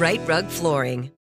 Right Rug Flooring.